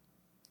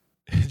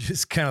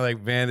 Just kind of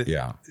like, man,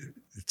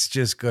 it's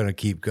just going to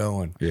keep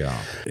going. Yeah.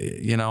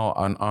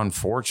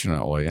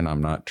 Unfortunately, and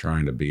I'm not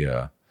trying to be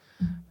a,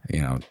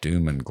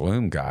 doom and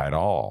gloom guy at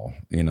all,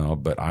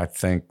 but I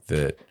think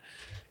that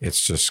it's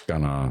just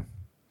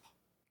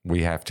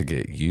we have to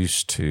get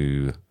used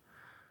to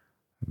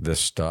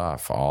this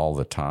stuff all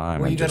the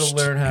time. Well, you got to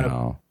learn how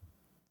to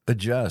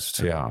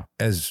adjust. Yeah.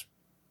 As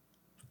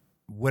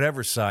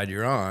whatever side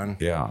you're on.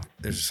 Yeah.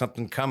 There's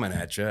something coming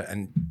at you,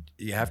 and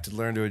you have to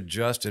learn to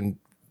adjust and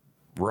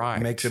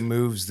make the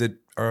moves that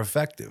are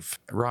effective.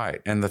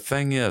 Right. And the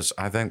thing is,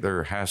 I think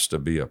there has to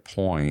be a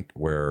point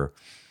where,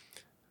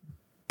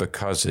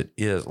 because it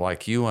is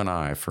like you and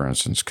I, for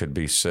instance, could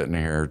be sitting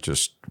here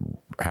just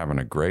having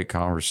a great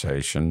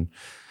conversation,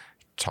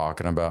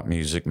 talking about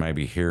music,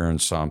 maybe hearing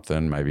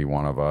something, maybe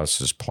one of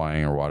us is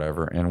playing or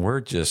whatever. And we're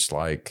just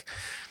like,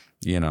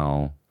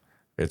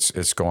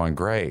 it's going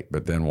great.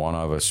 But then one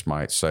of us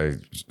might say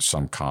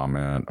some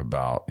comment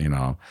about,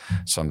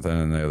 something,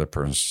 and the other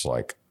person's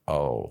like,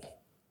 oh,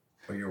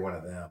 well, you're one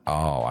of them.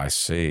 Oh, I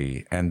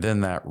see. And then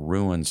that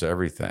ruins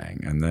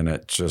everything. And then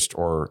it just,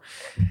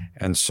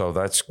 and so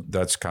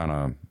that's kind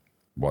of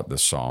what the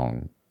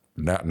song,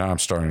 now I'm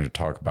starting to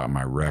talk about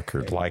my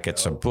record like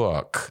it's a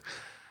book,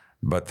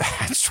 but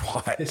that's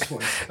what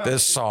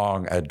this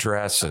song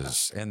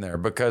addresses in there,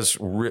 because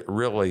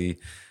really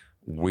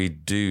we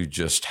do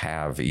just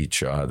have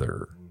each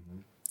other. Mm-hmm.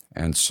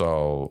 And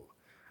so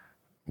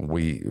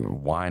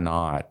why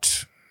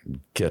not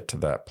get to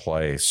that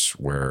place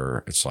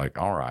where it's like,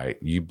 all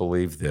right, you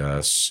believe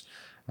this,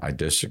 I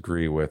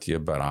disagree with you,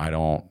 but I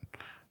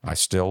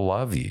still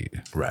love you.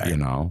 Right.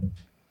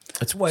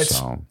 That's why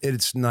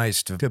it's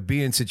nice to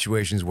be in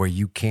situations where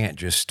you can't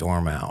just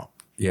storm out.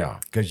 Yeah.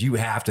 Because you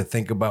have to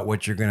think about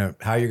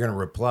how you're gonna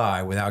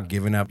reply without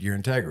giving up your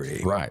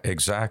integrity. Right.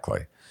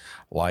 Exactly.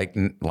 Like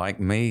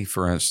me,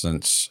 for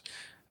instance.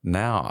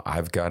 Now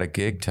I've got a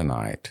gig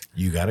tonight.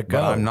 You got to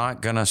go. But I'm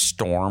not going to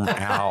storm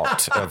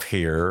out of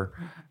here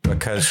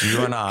because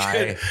you and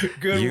I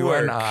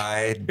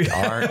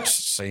aren't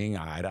seeing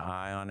eye to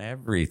eye on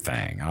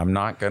everything. I'm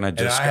not going to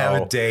just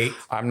have a date.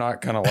 I'm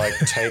not going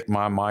to take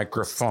my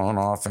microphone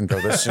off and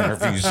go, this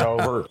interview's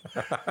over.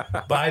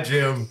 Bye,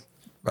 Jim.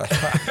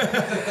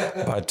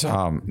 But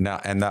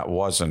now, and that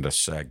wasn't a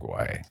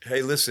segue.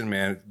 Hey, listen,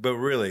 man, but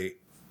really,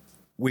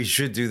 we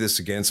should do this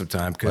again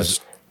sometime, because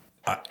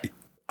I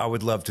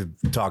would love to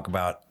talk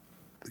about,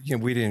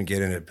 we didn't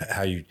get into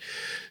how you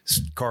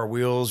Car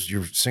Wheels,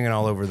 you're singing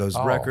all over those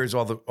records,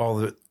 all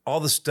the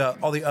stuff,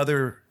 all the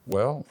other.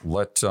 Well,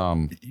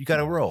 you got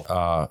to roll.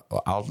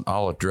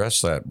 I'll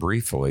address that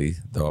briefly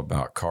though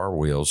about Car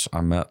Wheels.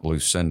 I met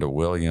Lucinda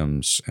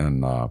Williams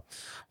in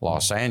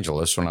Los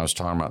Angeles when I was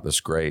talking about this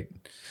great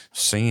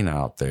scene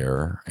out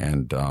there,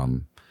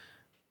 and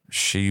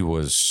she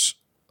was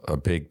a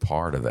big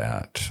part of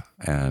that,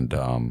 and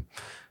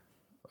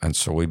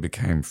so we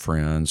became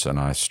friends, and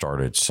I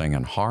started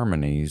singing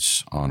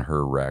harmonies on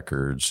her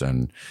records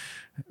and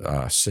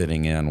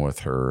sitting in with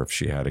her if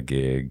she had a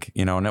gig,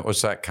 and it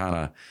was that kind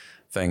of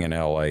thing in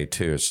LA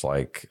too. It's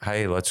like,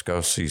 hey, let's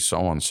go see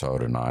so-and-so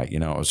tonight. It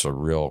was a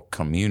real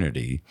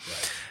community.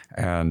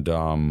 Right.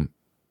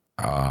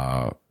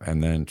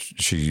 And then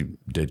she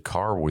did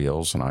Car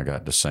Wheels, and I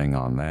got to sing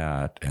on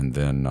that, and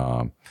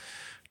then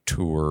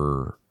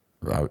tour.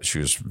 She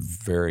was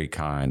very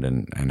kind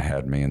and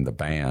had me in the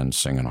band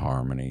singing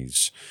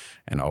harmonies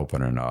and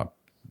opening up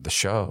the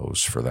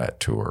shows for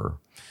that tour.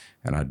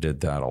 And I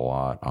did that a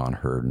lot on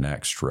her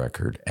next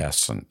record,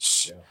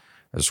 Essence,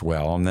 as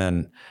well. And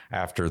then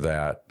after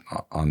that,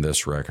 on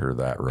this record,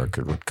 that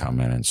record would come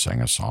in and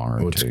sing a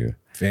song or two.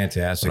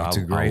 Fantastic. It's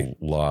I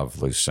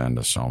love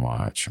Lucinda so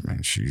much. I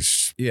mean,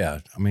 she's...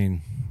 Yeah, I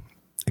mean,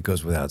 it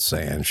goes without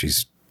saying.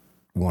 She's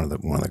one of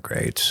the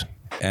greats.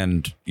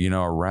 And,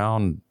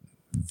 around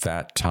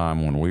that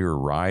time when we were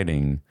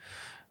writing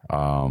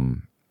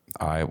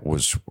I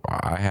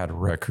had a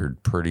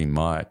record pretty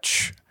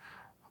much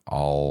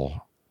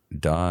all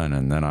done,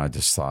 and then I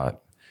just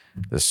thought,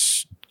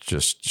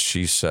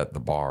 she set the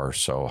bar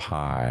so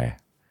high,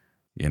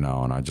 and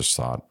I just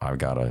thought, I've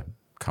got to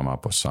come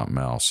up with something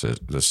else.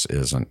 This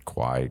isn't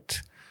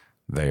quite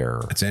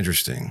there. It's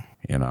interesting,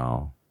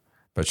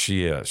 but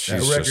she is.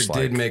 She's that record just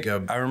did make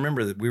I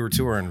remember that we were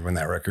touring when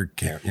that record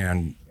came,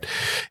 and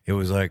it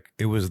was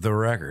the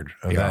record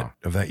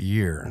of that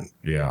year, and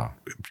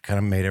it kind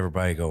of made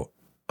everybody go,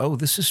 "Oh,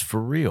 this is for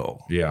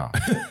real." Yeah,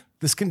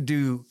 this can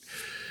do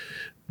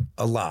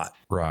a lot,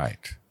 right?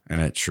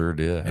 And it sure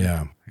did.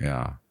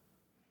 Yeah.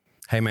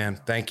 Hey, man,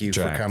 thank you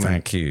Jack, for coming.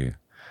 Thank you.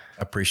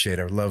 I appreciate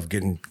it. I love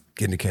getting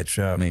to catch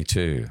up. Me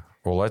too.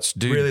 Well,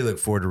 really look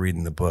forward to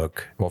reading the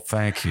book. Well,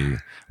 thank you.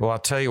 Well, I'll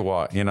tell you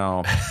what, I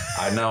know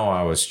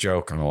I was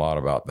joking a lot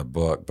about the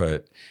book,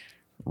 but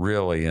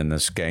really in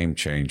this Game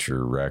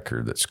Changer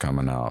record that's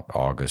coming out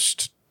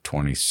August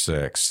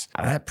 26th,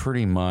 that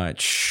pretty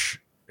much,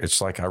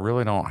 it's like I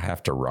really don't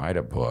have to write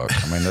a book.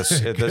 I mean, this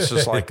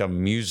is like a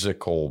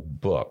musical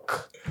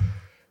book.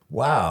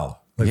 Wow.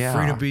 Free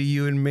to be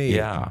you and me.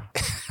 Yeah.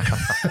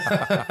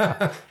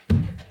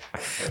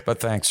 But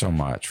thanks so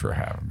much for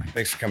having me.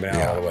 Thanks for coming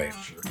out all the way.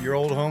 Your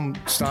old home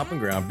stomping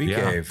ground, Bee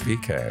Cave. Bee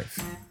Cave.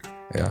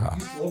 Yeah.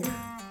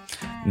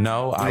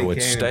 No, I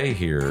would stay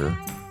here.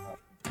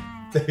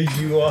 There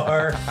you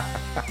are.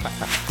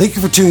 Thank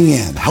you for tuning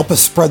in. Help us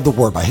spread the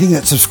word by hitting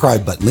that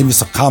subscribe button. Leave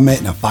us a comment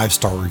and a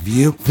 5-star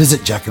review.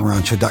 Visit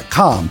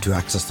jackandaroundshow.com to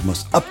access the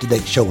most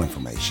up-to-date show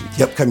information,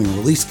 the upcoming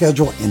release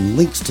schedule, and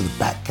links to the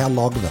back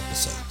catalog of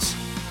episodes.